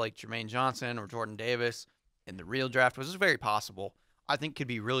fall like Jermaine Johnson or Jordan Davis in the real draft, which is very possible, I think could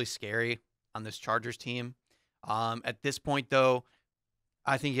be really scary on this Chargers team. At this point, though,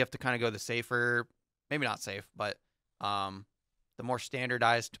 I think you have to kind of go the safer, maybe not safe, but the more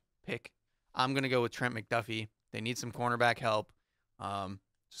standardized pick. I'm going to go with Trent McDuffie. They need some cornerback help.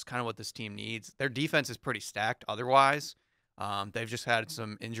 Just kind of what this team needs. Their defense is pretty stacked otherwise. They've just had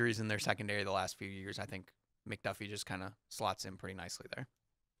some injuries in their secondary the last few years. I think McDuffie just kind of slots in pretty nicely there.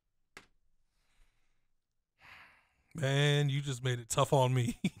 Man, you just made it tough on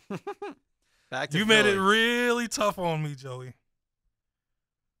me. You made it really tough on me, Joey.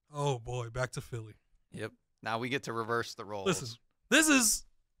 Oh, boy, back to Philly. Yep. Now we get to reverse the roles. Listen, this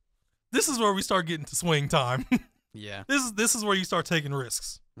is where we start getting to swing time. Yeah. This is where you start taking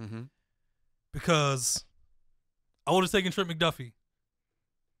risks. Mm-hmm. Because I would have taken Trent McDuffie.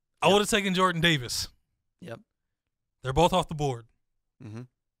 I would have taken Jordan Davis. Yep. They're both off the board. Mm-hmm.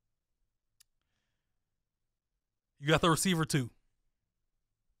 You got the receiver too.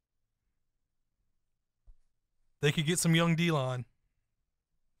 They could get some young D-line.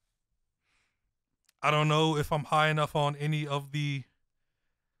 I don't know if I'm high enough on any of the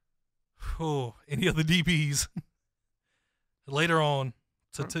DBs later on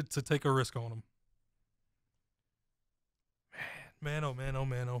to take a risk on them. Man, oh man, oh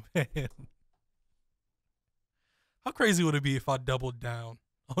man, oh man. How crazy would it be if I doubled down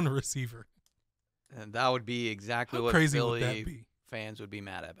on a receiver? And that would be exactly How what crazy Philly would that be? fans would be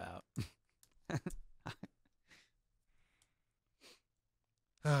mad about.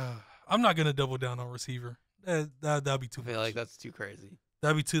 I'm not gonna double down on receiver. That'd be too I much. feel like that's too crazy.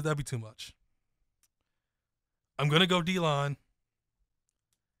 That'd be too much. I'm gonna go D-line.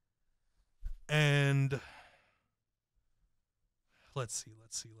 And let's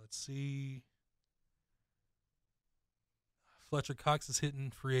see. Fletcher Cox is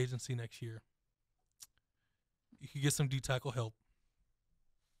hitting free agency next year. You could get some D-tackle help.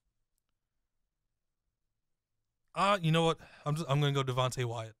 You know what? I'm going to go Devontae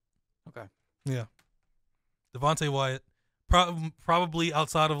Wyatt. Okay. Yeah. Devontae Wyatt, probably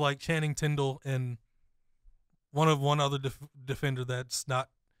outside of like Channing Tindall and one other defender that's not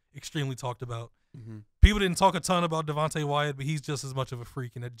extremely talked about. Mm-hmm. People didn't talk a ton about Devontae Wyatt, but he's just as much of a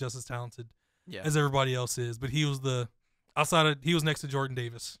freak and just as talented as everybody else is. But he was he was next to Jordan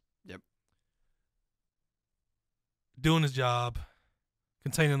Davis. Yep. Doing his job,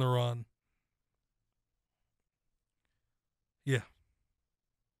 containing the run. Yeah.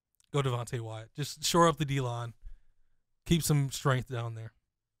 Go Devontae Wyatt. Just shore up the D-line. Keep some strength down there.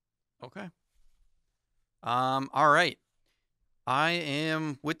 Okay. All right. I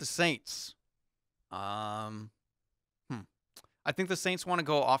am with the Saints. I think the Saints want to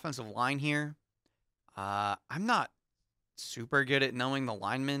go offensive line here. I'm not super good at knowing the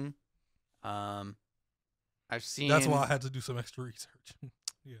linemen. I've seen. That's why I had to do some extra research.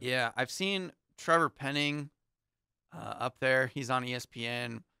 Yeah, I've seen Trevor Penning up there. He's on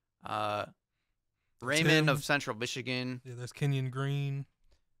ESPN. Raymond of Central Michigan. Yeah, there's Kenyon Green.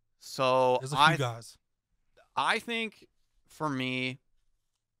 So there's a few guys. I think for me,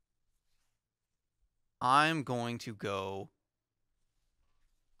 I'm going to go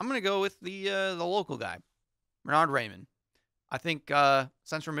with the local guy, Bernard Raymond. I think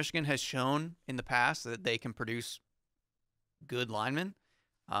Central Michigan has shown in the past that they can produce good linemen,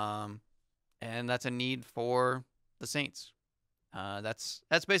 and that's a need for the Saints. That's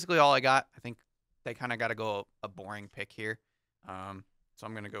basically all I got. I think they kind of got to go a boring pick here, so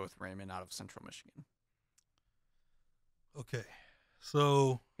I'm going to go with Raymond out of Central Michigan. Okay,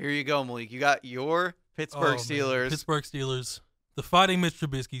 so here you go, Malik. You got your Pittsburgh Steelers. Man. Pittsburgh Steelers. The Fighting Mitch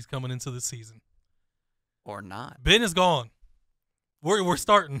Trubisky's coming into the season. Or not. Ben is gone. We're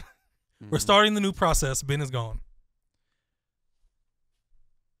starting. Mm-hmm. We're starting the new process. Ben is gone.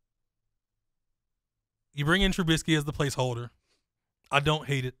 You bring in Trubisky as the placeholder. I don't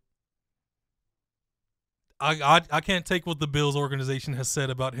hate it. I can't take what the Bills organization has said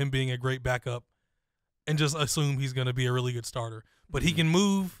about him being a great backup and just assume he's going to be a really good starter. But he can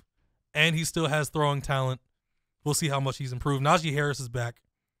move, and he still has throwing talent. We'll see how much he's improved. Najee Harris is back.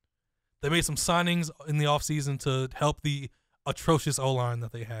 They made some signings in the offseason to help the atrocious O-line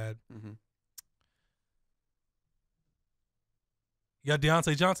that they had. Mm-hmm. You got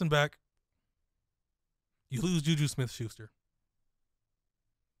Deontay Johnson back. You lose Juju Smith-Schuster.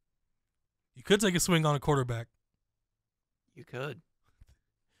 You could take a swing on a quarterback. You could.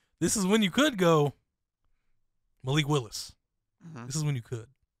 This is when you could go Malik Willis. Mm-hmm. This is when you could.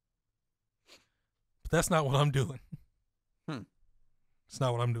 But that's not what I'm doing. It's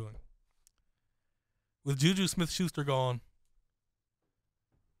not what I'm doing. With Juju Smith-Schuster gone,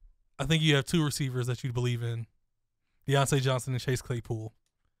 I think you have two receivers that you believe in, Deontay Johnson and Chase Claypool.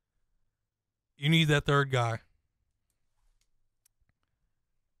 You need that third guy.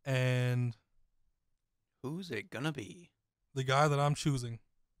 And who's it going to be? The guy that I'm choosing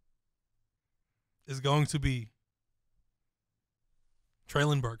is going to be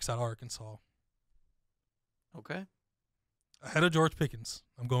Traylon Burks out of Arkansas. Okay. Ahead of George Pickens,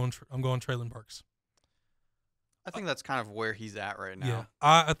 I'm going Traylon Burks. I think that's kind of where he's at right now. Yeah,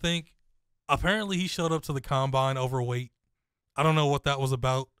 I think apparently he showed up to the combine overweight. I don't know what that was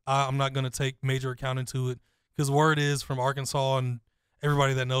about. I'm not going to take major account into it because word is from Arkansas and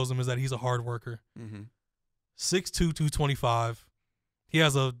everybody that knows him is that he's a hard worker. Mm-hmm. 6'2", 225. He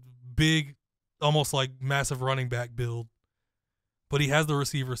has a big, almost like massive running back build, but he has the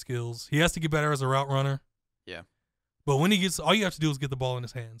receiver skills. He has to get better as a route runner. Yeah. But when he gets, all you have to do is get the ball in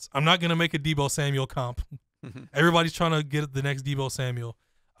his hands. I'm not going to make a Deebo Samuel comp. Everybody's trying to get the next Deebo Samuel.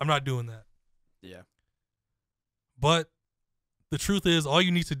 I'm not doing that. Yeah. But the truth is, all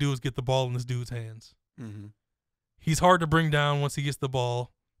you need to do is get the ball in this dude's hands. Mm-hmm. He's hard to bring down once he gets the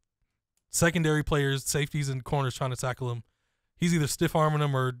ball. Secondary players, safeties, and corners trying to tackle him. He's either stiff-arming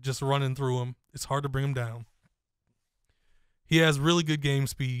him or just running through him. It's hard to bring him down. He has really good game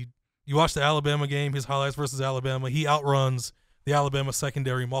speed. You watch the Alabama game, his highlights versus Alabama. He outruns the Alabama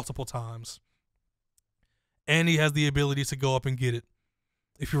secondary multiple times. And he has the ability to go up and get it.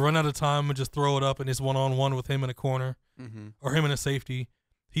 If you run out of time and just throw it up and it's one-on-one with him in a corner or him in a safety,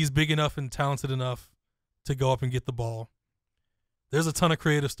 he's big enough and talented enough to go up and get the ball. There's a ton of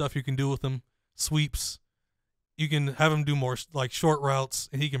creative stuff you can do with him. Sweeps. You can have him do more like short routes,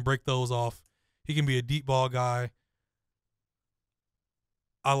 and he can break those off. He can be a deep ball guy.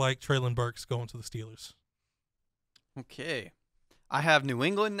 I like Traylon Burks going to the Steelers. Okay. I have New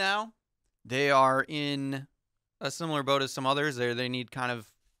England now. They are in a similar boat as some others. They need kind of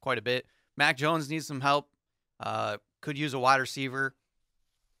quite a bit. Mac Jones needs some help. Could use a wide receiver.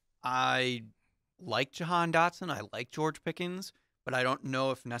 I like Jahan Dotson. I like George Pickens, but I don't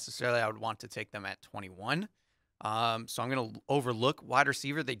know if necessarily I would want to take them at 21. So I'm going to overlook wide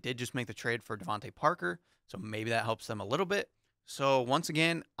receiver. They did just make the trade for Devontae Parker, so maybe that helps them a little bit. So once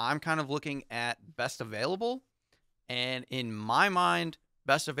again, I'm kind of looking at best available, and in my mind,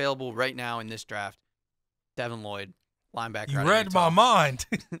 best available right now in this draft, Devin Lloyd, linebacker. You read my mind.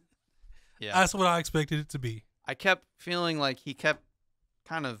 Yeah, that's what I expected it to be. I kept feeling like he could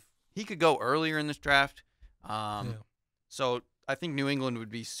go earlier in this draft. So I think New England would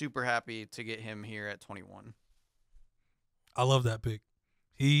be super happy to get him here at 21. I love that pick.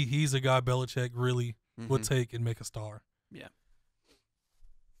 He's a guy Belichick really would take and make a star. Yeah.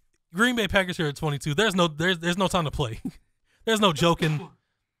 Green Bay Packers here at 22. There's no time to play. There's no joking.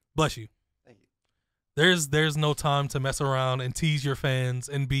 Bless you. Thank you. There's no time to mess around and tease your fans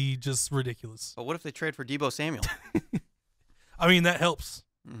and be just ridiculous. But what if they trade for Deebo Samuel? I mean, that helps.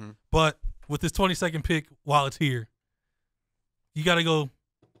 But with this 22nd pick, while it's here, you got to go.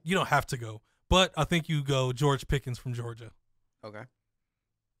 You don't have to go. But I think you go George Pickens from Georgia. Okay.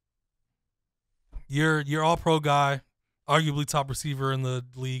 Your all-pro guy, arguably top receiver in the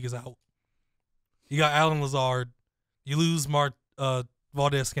league, is out. You got Alan Lazard. You lose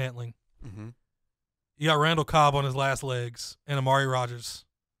Valdez Scantling. Mm-hmm. You got Randall Cobb on his last legs and Amari Rogers.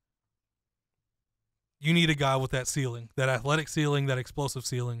 You need a guy with that ceiling, that athletic ceiling, that explosive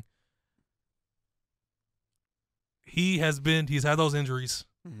ceiling. He's had those injuries,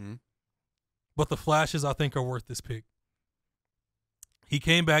 but the flashes I think are worth this pick. He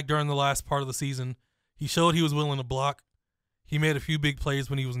came back during the last part of the season. He showed he was willing to block. He made a few big plays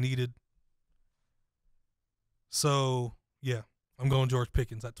when he was needed. So, yeah, I'm going George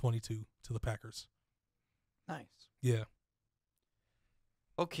Pickens at 22 to the Packers. Nice. Yeah.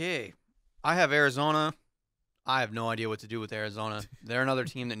 Okay. I have Arizona. I have no idea what to do with Arizona. They're another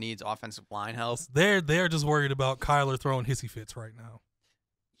team that needs offensive line help. They're just worried about Kyler throwing hissy fits right now.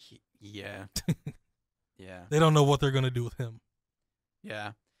 Yeah. Yeah. They don't know what they're going to do with him.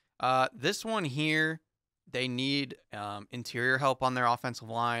 Yeah. This one here, they need interior help on their offensive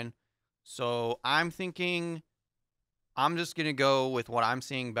line. So I'm thinking I'm just going to go with what I'm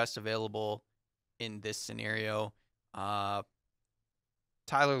seeing best available in this scenario. Tyler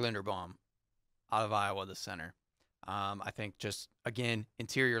Linderbaum out of Iowa, the center. I think just, again,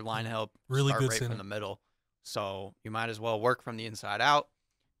 interior line help. Really start good right center. from the middle. So you might as well work from the inside out.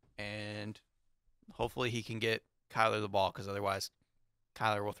 And hopefully he can get Kyler the ball, because otherwise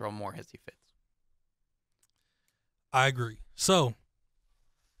Kyler will throw more hissy fits. I agree. So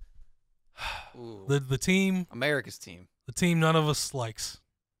the team, America's team. the team none of us likes,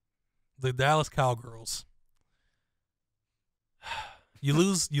 the Dallas Cowgirls. You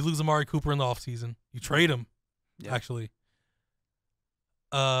lose Amari Cooper in the offseason. You trade him, actually.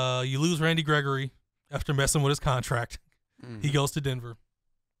 You lose Randy Gregory after messing with his contract. He goes to Denver.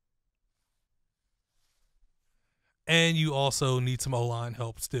 And you also need some O-line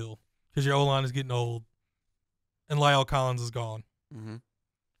help still, because your O-line is getting old, and Lyle Collins is gone.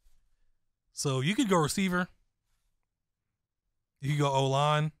 So you could go receiver. You could go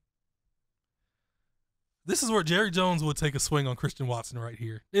O-line. This is where Jerry Jones would take a swing on Christian Watson right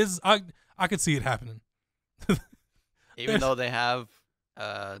here. I could see it happening. Even though they have,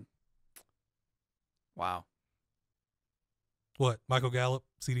 wow. What? Michael Gallup,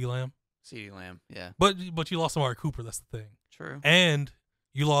 CeeDee Lamb? CeeDee Lamb, yeah. But you lost Amari Cooper, that's the thing. True. And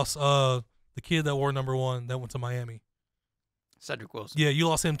you lost the kid that wore number 1 that went to Miami. Cedric Wilson. Yeah, you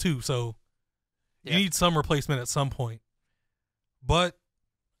lost him too, so you need some replacement at some point. But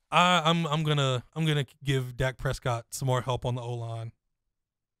I'm gonna give Dak Prescott some more help on the O-line.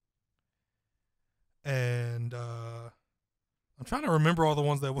 And I'm trying to remember all the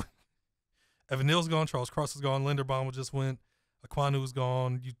ones that went. Evan Neal's gone, Charles Cross is gone, Linderbaum just went, Aquanu's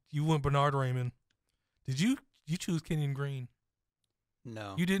gone. You went Bernard Raymond. Did you choose Kenyon Green?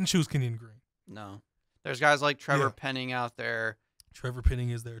 No. You didn't choose Kenyon Green. No. There's guys like Trevor Penning out there. Trevor Penning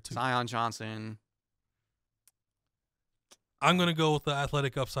is there too. Zion Johnson. I'm going to go with the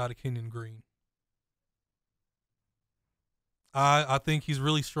athletic upside of Kenyon Green. I think he's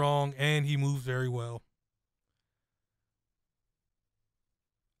really strong and he moves very well.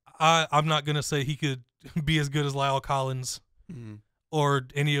 I'm not going to say he could be as good as Lyle Collins or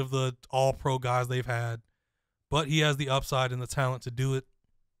any of the all-pro guys they've had, but he has the upside and the talent to do it.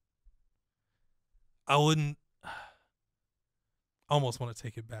 I almost want to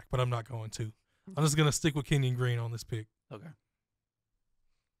take it back, but I'm not going to. I'm just going to stick with Kenyon Green on this pick. Okay.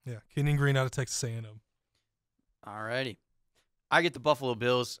 Yeah, Kenyon Green out of Texas A&M. All righty. I get the Buffalo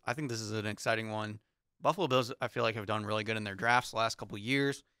Bills. I think this is an exciting one. Buffalo Bills, I feel like, have done really good in their drafts the last couple of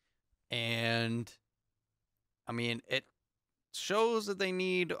years. And, I mean, it shows that they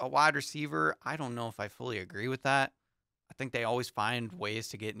need a wide receiver. I don't know if I fully agree with that. I think they always find ways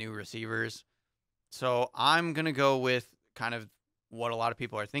to get new receivers. So I'm going to go with kind of what a lot of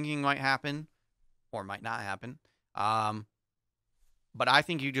people are thinking might happen or might not happen. But I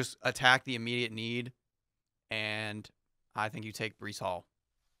think you just attack the immediate need, and I think you take Breece Hall.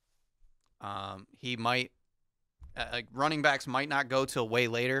 He might, running backs might not go till way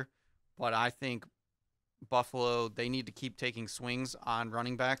later, but I think Buffalo, they need to keep taking swings on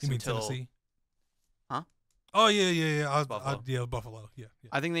running backs until Tennessee? Huh? Oh yeah. Buffalo. Buffalo. Yeah.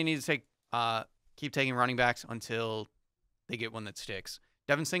 I think they need to keep taking running backs until they get one that sticks.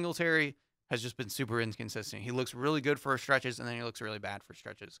 Devin Singletary has just been super inconsistent. He looks really good for stretches, and then he looks really bad for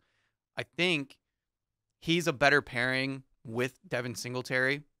stretches. I think he's a better pairing with Devin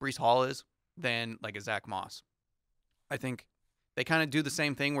Singletary, Breece Hall is, than like a Zach Moss. I think they kind of do the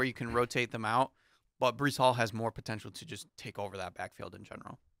same thing where you can rotate them out, but Breece Hall has more potential to just take over that backfield in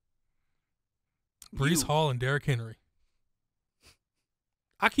general. Breece Hall and Derrick Henry.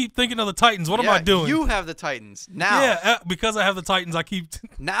 I keep thinking of the Titans. What am I doing? You have the Titans now. Yeah, because I have the Titans, I keep.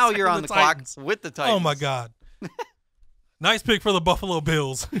 Now you're on the clock with the Titans. Oh my God. Nice pick for the Buffalo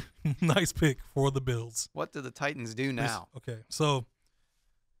Bills. Nice pick for the Bills. What do the Titans do now? Okay, so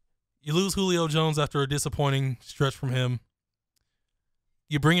you lose Julio Jones after a disappointing stretch from him.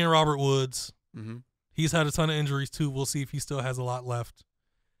 You bring in Robert Woods. Mm-hmm. He's had a ton of injuries too. We'll see if he still has a lot left.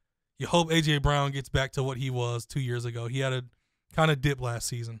 You hope A.J. Brown gets back to what he was 2 years ago. He had a kind of dip last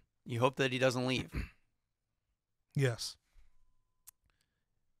season. You hope that he doesn't leave. Yes.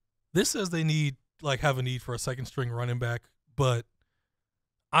 This says they have a need for a second string running back, but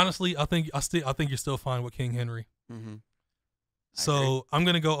honestly, I think you're still fine with King Henry. Mm-hmm. So I'm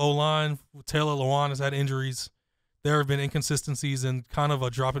gonna go O-line. Taylor Lewan has had injuries. There have been inconsistencies and kind of a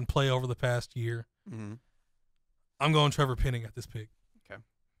drop in play over the past year. Mm-hmm. I'm going Trevor Penning at this pick. Okay.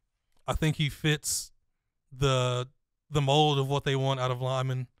 I think he fits the mold of what they want out of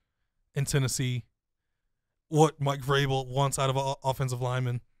linemen in Tennessee. What Mike Vrabel wants out of an offensive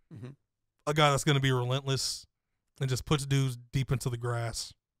lineman. Mm-hmm. A guy that's going to be relentless and just puts dudes deep into the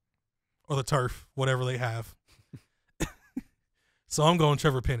grass or the turf, whatever they have. So I'm going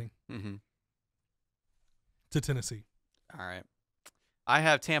Trevor Penning to Tennessee. All right. I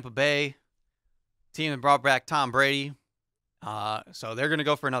have Tampa Bay, team that brought back Tom Brady. So they're going to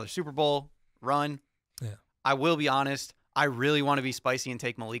go for another Super Bowl run. Yeah. I will be honest. I really want to be spicy and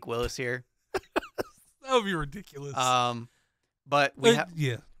take Malik Willis here. That would be ridiculous. But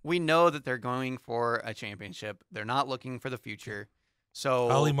yeah. We know that they're going for a championship. They're not looking for the future. So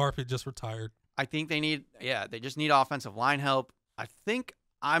Ali Marpet just retired. I think they just need offensive line help. I think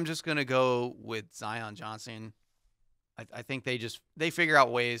I'm just going to go with Zion Johnson. I think they figure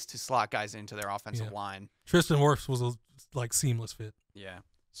out ways to slot guys into their offensive line. Tristan Wirfs was a seamless fit. Yeah.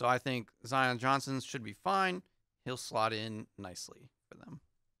 So I think Zion Johnson should be fine. He'll slot in nicely for them.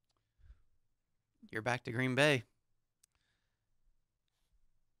 You're back to Green Bay.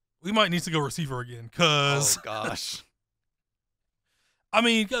 We might need to go receiver again, cause oh gosh, I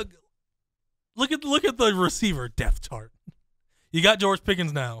mean, look at the receiver depth chart. You got George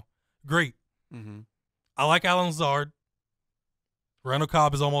Pickens now, great. Mm-hmm. I like Alan Lazard. Randall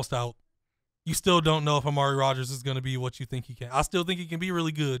Cobb is almost out. You still don't know if Amari Rodgers is going to be what you think he can. I still think he can be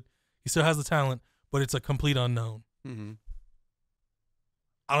really good. He still has the talent, but it's a complete unknown. Mm-hmm.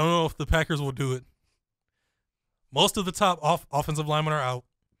 I don't know if the Packers will do it. Most of the top offensive linemen are out.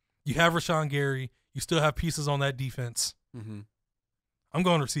 You have Rashawn Gary. You still have pieces on that defense. Mm-hmm. I'm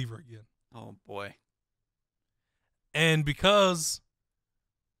going receiver again. Oh, boy. And because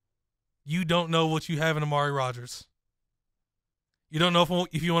you don't know what you have in Amari Rodgers, you don't know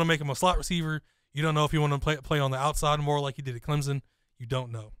if you want to make him a slot receiver. You don't know if you want to play on the outside more like he did at Clemson. You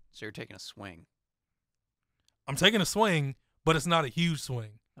don't know. So you're taking a swing. I'm taking a swing, but it's not a huge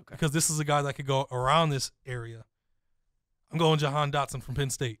swing. Okay. Because this is a guy that could go around this area. I'm going Jahan Dotson from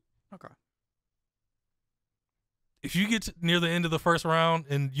Penn State. Okay. If you get near the end of the first round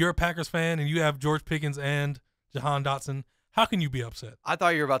and you're a Packers fan and you have George Pickens and Jahan Dotson, how can you be upset? I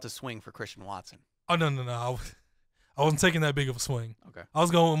thought you were about to swing for Christian Watson. Oh, no. I wasn't taking that big of a swing. Okay. I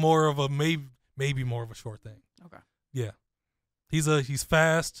was going more of a maybe more of a short thing. Okay. Yeah. He's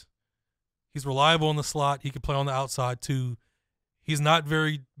fast. He's reliable in the slot. He can play on the outside too. He's not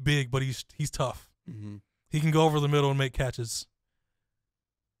very big, but he's tough. Mm-hmm. He can go over the middle and make catches.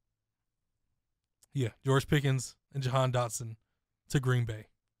 Yeah, George Pickens and Jahan Dotson to Green Bay.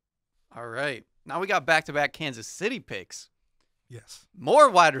 All right. Now we got back-to-back Kansas City picks. Yes. More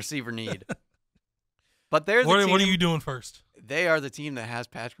wide receiver need. But they're the team. What are you doing first? They are the team that has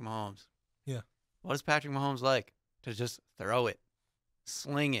Patrick Mahomes. Yeah. What is Patrick Mahomes like? To just throw it,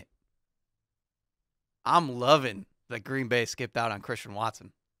 sling it. I'm loving that Green Bay skipped out on Christian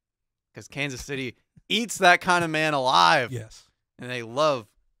Watson because Kansas City eats that kind of man alive. Yes. And they love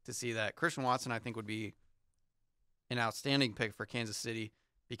to see that. Christian Watson, I think, would be an outstanding pick for Kansas City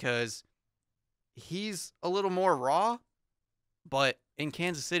because he's a little more raw, but in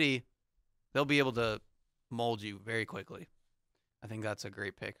Kansas City, they'll be able to mold you very quickly. I think that's a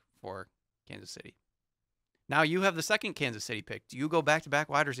great pick for Kansas City. Now you have the second Kansas City pick. Do you go back-to-back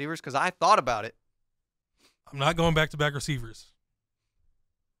wide receivers? Because I thought about it. I'm not going back-to-back receivers.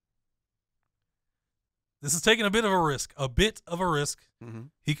 This is taking a bit of a risk. Mm-hmm.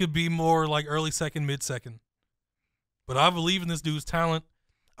 He could be more like early second, mid-second. But I believe in this dude's talent.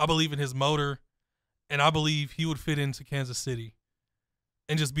 I believe in his motor. And I believe he would fit into Kansas City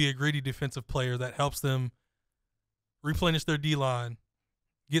and just be a gritty defensive player that helps them replenish their D-line,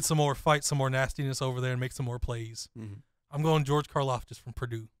 get some more fight, some more nastiness over there, and make some more plays. Mm-hmm. I'm going George Karlaftis from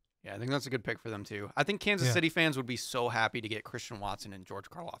Purdue. Yeah, I think that's a good pick for them, too. I think Kansas City fans would be so happy to get Christian Watson and George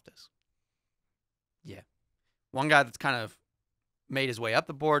Karlaftis. Yeah. One guy that's kind of made his way up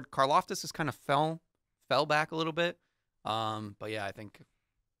the board. Karlaftis has kind of fell back a little bit. But, yeah, I think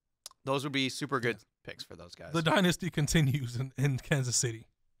those would be super good picks for those guys. The dynasty continues in Kansas City.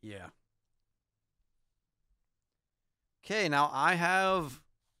 Yeah. Okay, now I have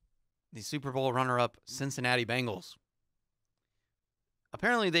the Super Bowl runner-up Cincinnati Bengals.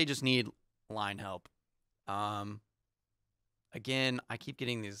 Apparently, they just need line help. Again, I keep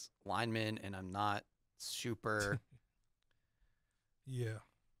getting these linemen, and I'm not super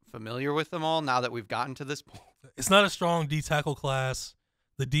familiar with them all now that we've gotten to this point. It's not a strong D tackle class.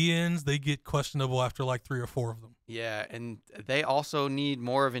 The DNs, they get questionable after like 3 or 4 of them. Yeah, and they also need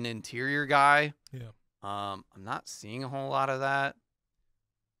more of an interior guy. Yeah. I'm not seeing a whole lot of that.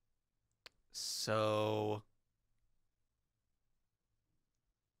 So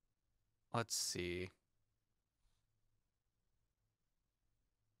let's see.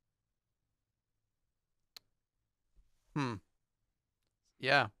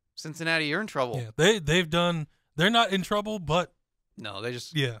 Yeah, Cincinnati, you're in trouble. Yeah, they're not in trouble, but no, they've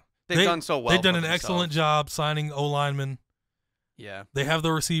done so well. They've done an excellent job signing O linemen. Yeah, they have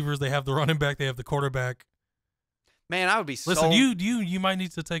the receivers, they have the running back, they have the quarterback. Man, I would be so. Listen, you might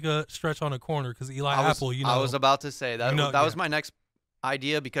need to take a stretch on a corner because Eli Apple. I was about to say that. That was my next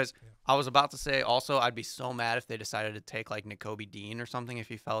idea because I was about to say also I'd be so mad if they decided to take like Nakobe Dean or something if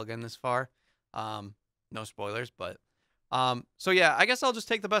he fell again this far. No spoilers, but so yeah, I guess I'll just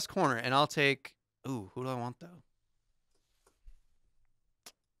take the best corner and I'll take. Ooh, who do I want though?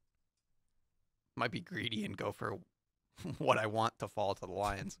 Might be greedy and go for what I want to fall to the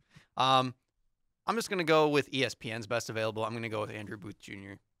Lions. I'm just going to go with ESPN's best available. I'm going to go with Andrew Booth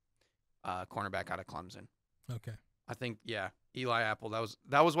Jr., cornerback out of Clemson. Okay. I think, Eli Apple.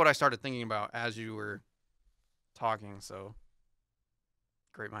 That was what I started thinking about as you were talking. So,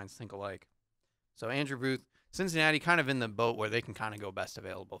 great minds think alike. So, Andrew Booth, Cincinnati kind of in the boat where they can kind of go best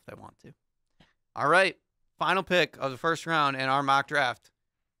available if they want to. All right. Final pick of the first round in our mock draft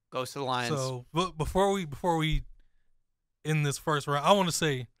goes to the Lions. So, before we end this first round, I want to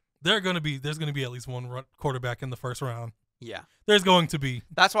say, there's going to be at least one quarterback in the first round. Yeah. There's going to be.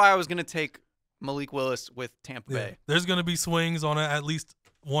 That's why I was going to take Malik Willis with Tampa Bay. There's going to be swings on at least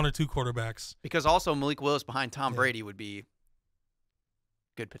 1 or 2 quarterbacks. Because also Malik Willis behind Tom Brady would be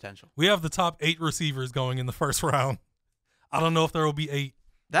good potential. We have the top 8 receivers going in the first round. I don't know if there will be 8.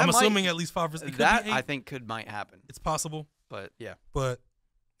 I'm assuming at least 5 receivers. That I think might happen. It's possible. But, yeah. But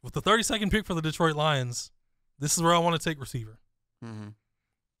with the 32nd pick for the Detroit Lions, this is where I want to take receiver. Mm-hmm.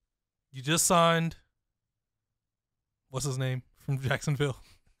 You just signed, what's his name, from Jacksonville?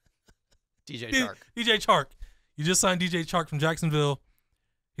 DJ Chark. DJ Chark. You just signed DJ Chark from Jacksonville.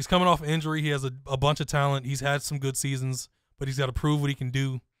 He's coming off injury. He has a bunch of talent. He's had some good seasons, but he's got to prove what he can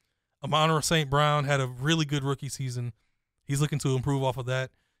do. Amon-Ra St. Brown had a really good rookie season. He's looking to improve off of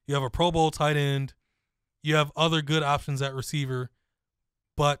that. You have a Pro Bowl tight end. You have other good options at receiver,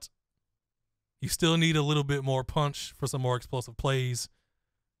 but you still need a little bit more punch for some more explosive plays.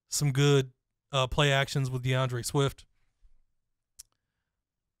 Some good play actions with DeAndre Swift.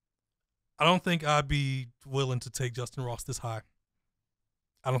 I don't think I'd be willing to take Justin Ross this high.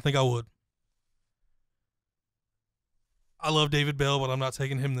 I don't think I would. I love David Bell, but I'm not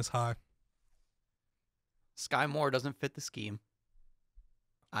taking him this high. Sky Moore doesn't fit the scheme.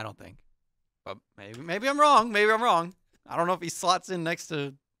 I don't think. But maybe I'm wrong. Maybe I'm wrong. I don't know if he slots in next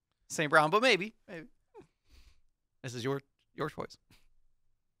to St. Brown, but maybe. This is your choice.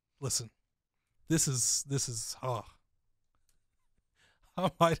 Listen, this is I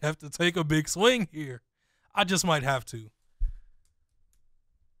might have to take a big swing here. I just might have to.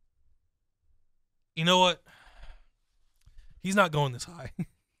 You know what? He's not going this high.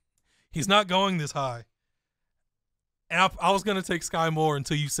 He's not going this high. And I was going to take Sky Moore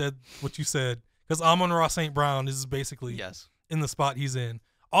until you said what you said, because Amon-Ra St. Brown is basically in the spot he's in.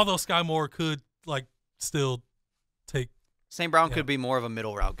 Although Sky Moore could still take. St. Brown could be more of a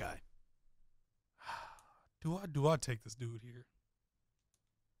middle route guy. Do I take this dude here?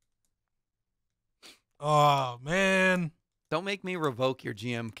 Oh, man. Don't make me revoke your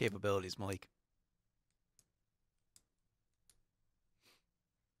GM capabilities, Malik.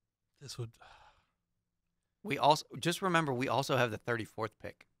 This would. We also just remember we also have the 34th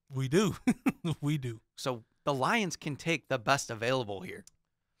pick. We do. We do. So the Lions can take the best available here.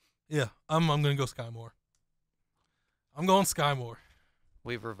 Yeah, I'm going to go Sky Moore. I'm going Sky Moore.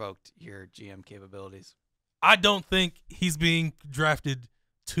 We've revoked your GM capabilities. I don't think he's being drafted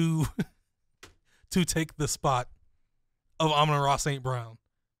to take the spot of Amon-Ra St. Brown.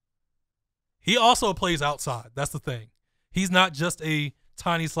 He also plays outside. That's the thing. He's not just a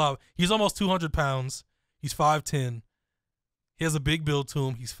tiny slot. He's almost 200 pounds. He's 5'10". He has a big build to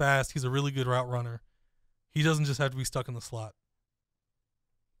him. He's fast. He's a really good route runner. He doesn't just have to be stuck in the slot.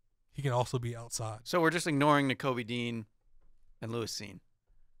 He can also be outside. So we're just ignoring Nakobe Dean and Lewis Seen.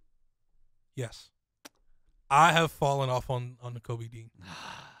 Yes. I have fallen off on Nakobe Dean.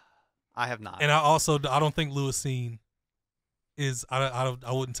 I have not. And I don't think Lewis Seen is, I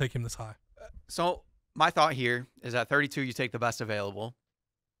wouldn't take him this high. So my thought here is at 32, you take the best available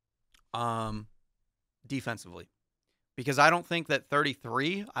defensively. Because I don't think that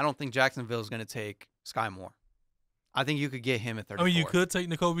 33, I don't think Jacksonville is going to take Sky Moore. I think you could get him at 34. I mean, you could take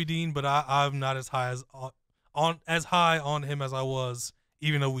Nakobe Dean, but I'm not as high on him as I was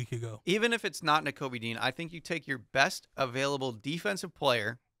even a week ago. Even if it's not Nakobe Dean, I think you take your best available defensive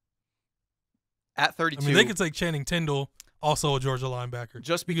player at 32. I mean, they could take Channing Tindall, also a Georgia linebacker.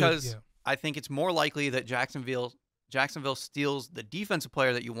 Just because I think it's more likely that Jacksonville steals the defensive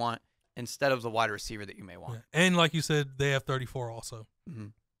player that you want instead of the wide receiver that you may want. Yeah. And like you said, they have 34 also. Mm-hmm.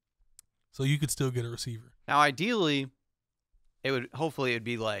 So you could still get a receiver. Now, ideally, hopefully it would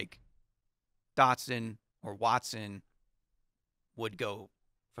be like Dotson or Watson would go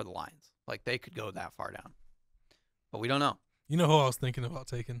for the Lions. Like they could go that far down. But we don't know. You know who I was thinking about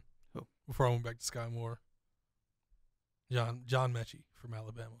taking? Who? Before I went back to Sky Moore. John Mechie from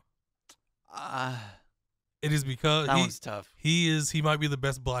Alabama. It is because that one's tough. He might be the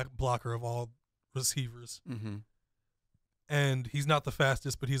best blocker of all receivers. Mm-hmm. And he's not the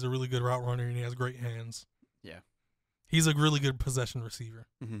fastest, but he's a really good route runner and he has great hands. Yeah. He's a really good possession receiver.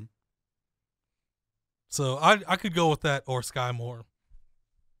 Mm-hmm. So I could go with that or Sky Moore.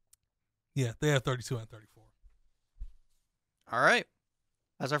 Yeah, they have 32 and 34. All right.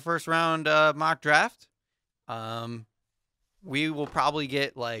 That's our first round mock draft. We will probably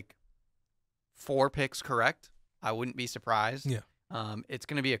get like 4 picks correct. I wouldn't be surprised. Yeah. It's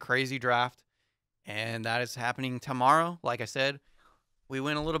going to be a crazy draft, and that is happening tomorrow. Like I said, we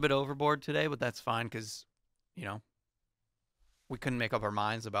went a little bit overboard today, but that's fine because, we couldn't make up our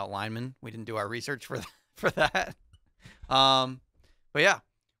minds about linemen. We didn't do our research for that. But yeah,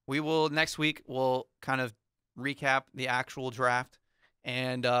 we will next week. We'll kind of recap the actual draft,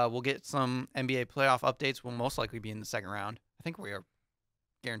 and we'll get some NBA playoff updates. We'll most likely be in the second round. I think we are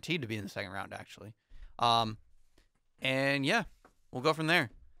guaranteed to be in the second round, actually. And yeah, we'll go from there.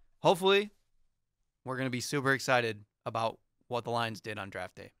 Hopefully, we're going to be super excited about what the Lions did on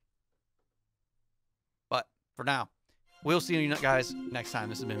draft day. But for now, we'll see you guys next time.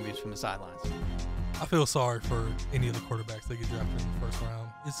 This has been Views from the Sidelines. I feel sorry for any of the quarterbacks that get drafted in the first round.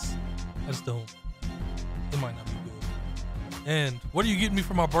 I just don't. It might not be good. And what are you getting me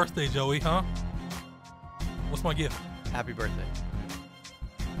for my birthday, Joey, huh? What's my gift? Happy birthday.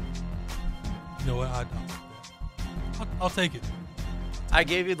 You know what? I'll take it. I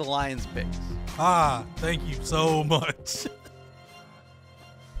gave you the Lions picks. Thank you so much.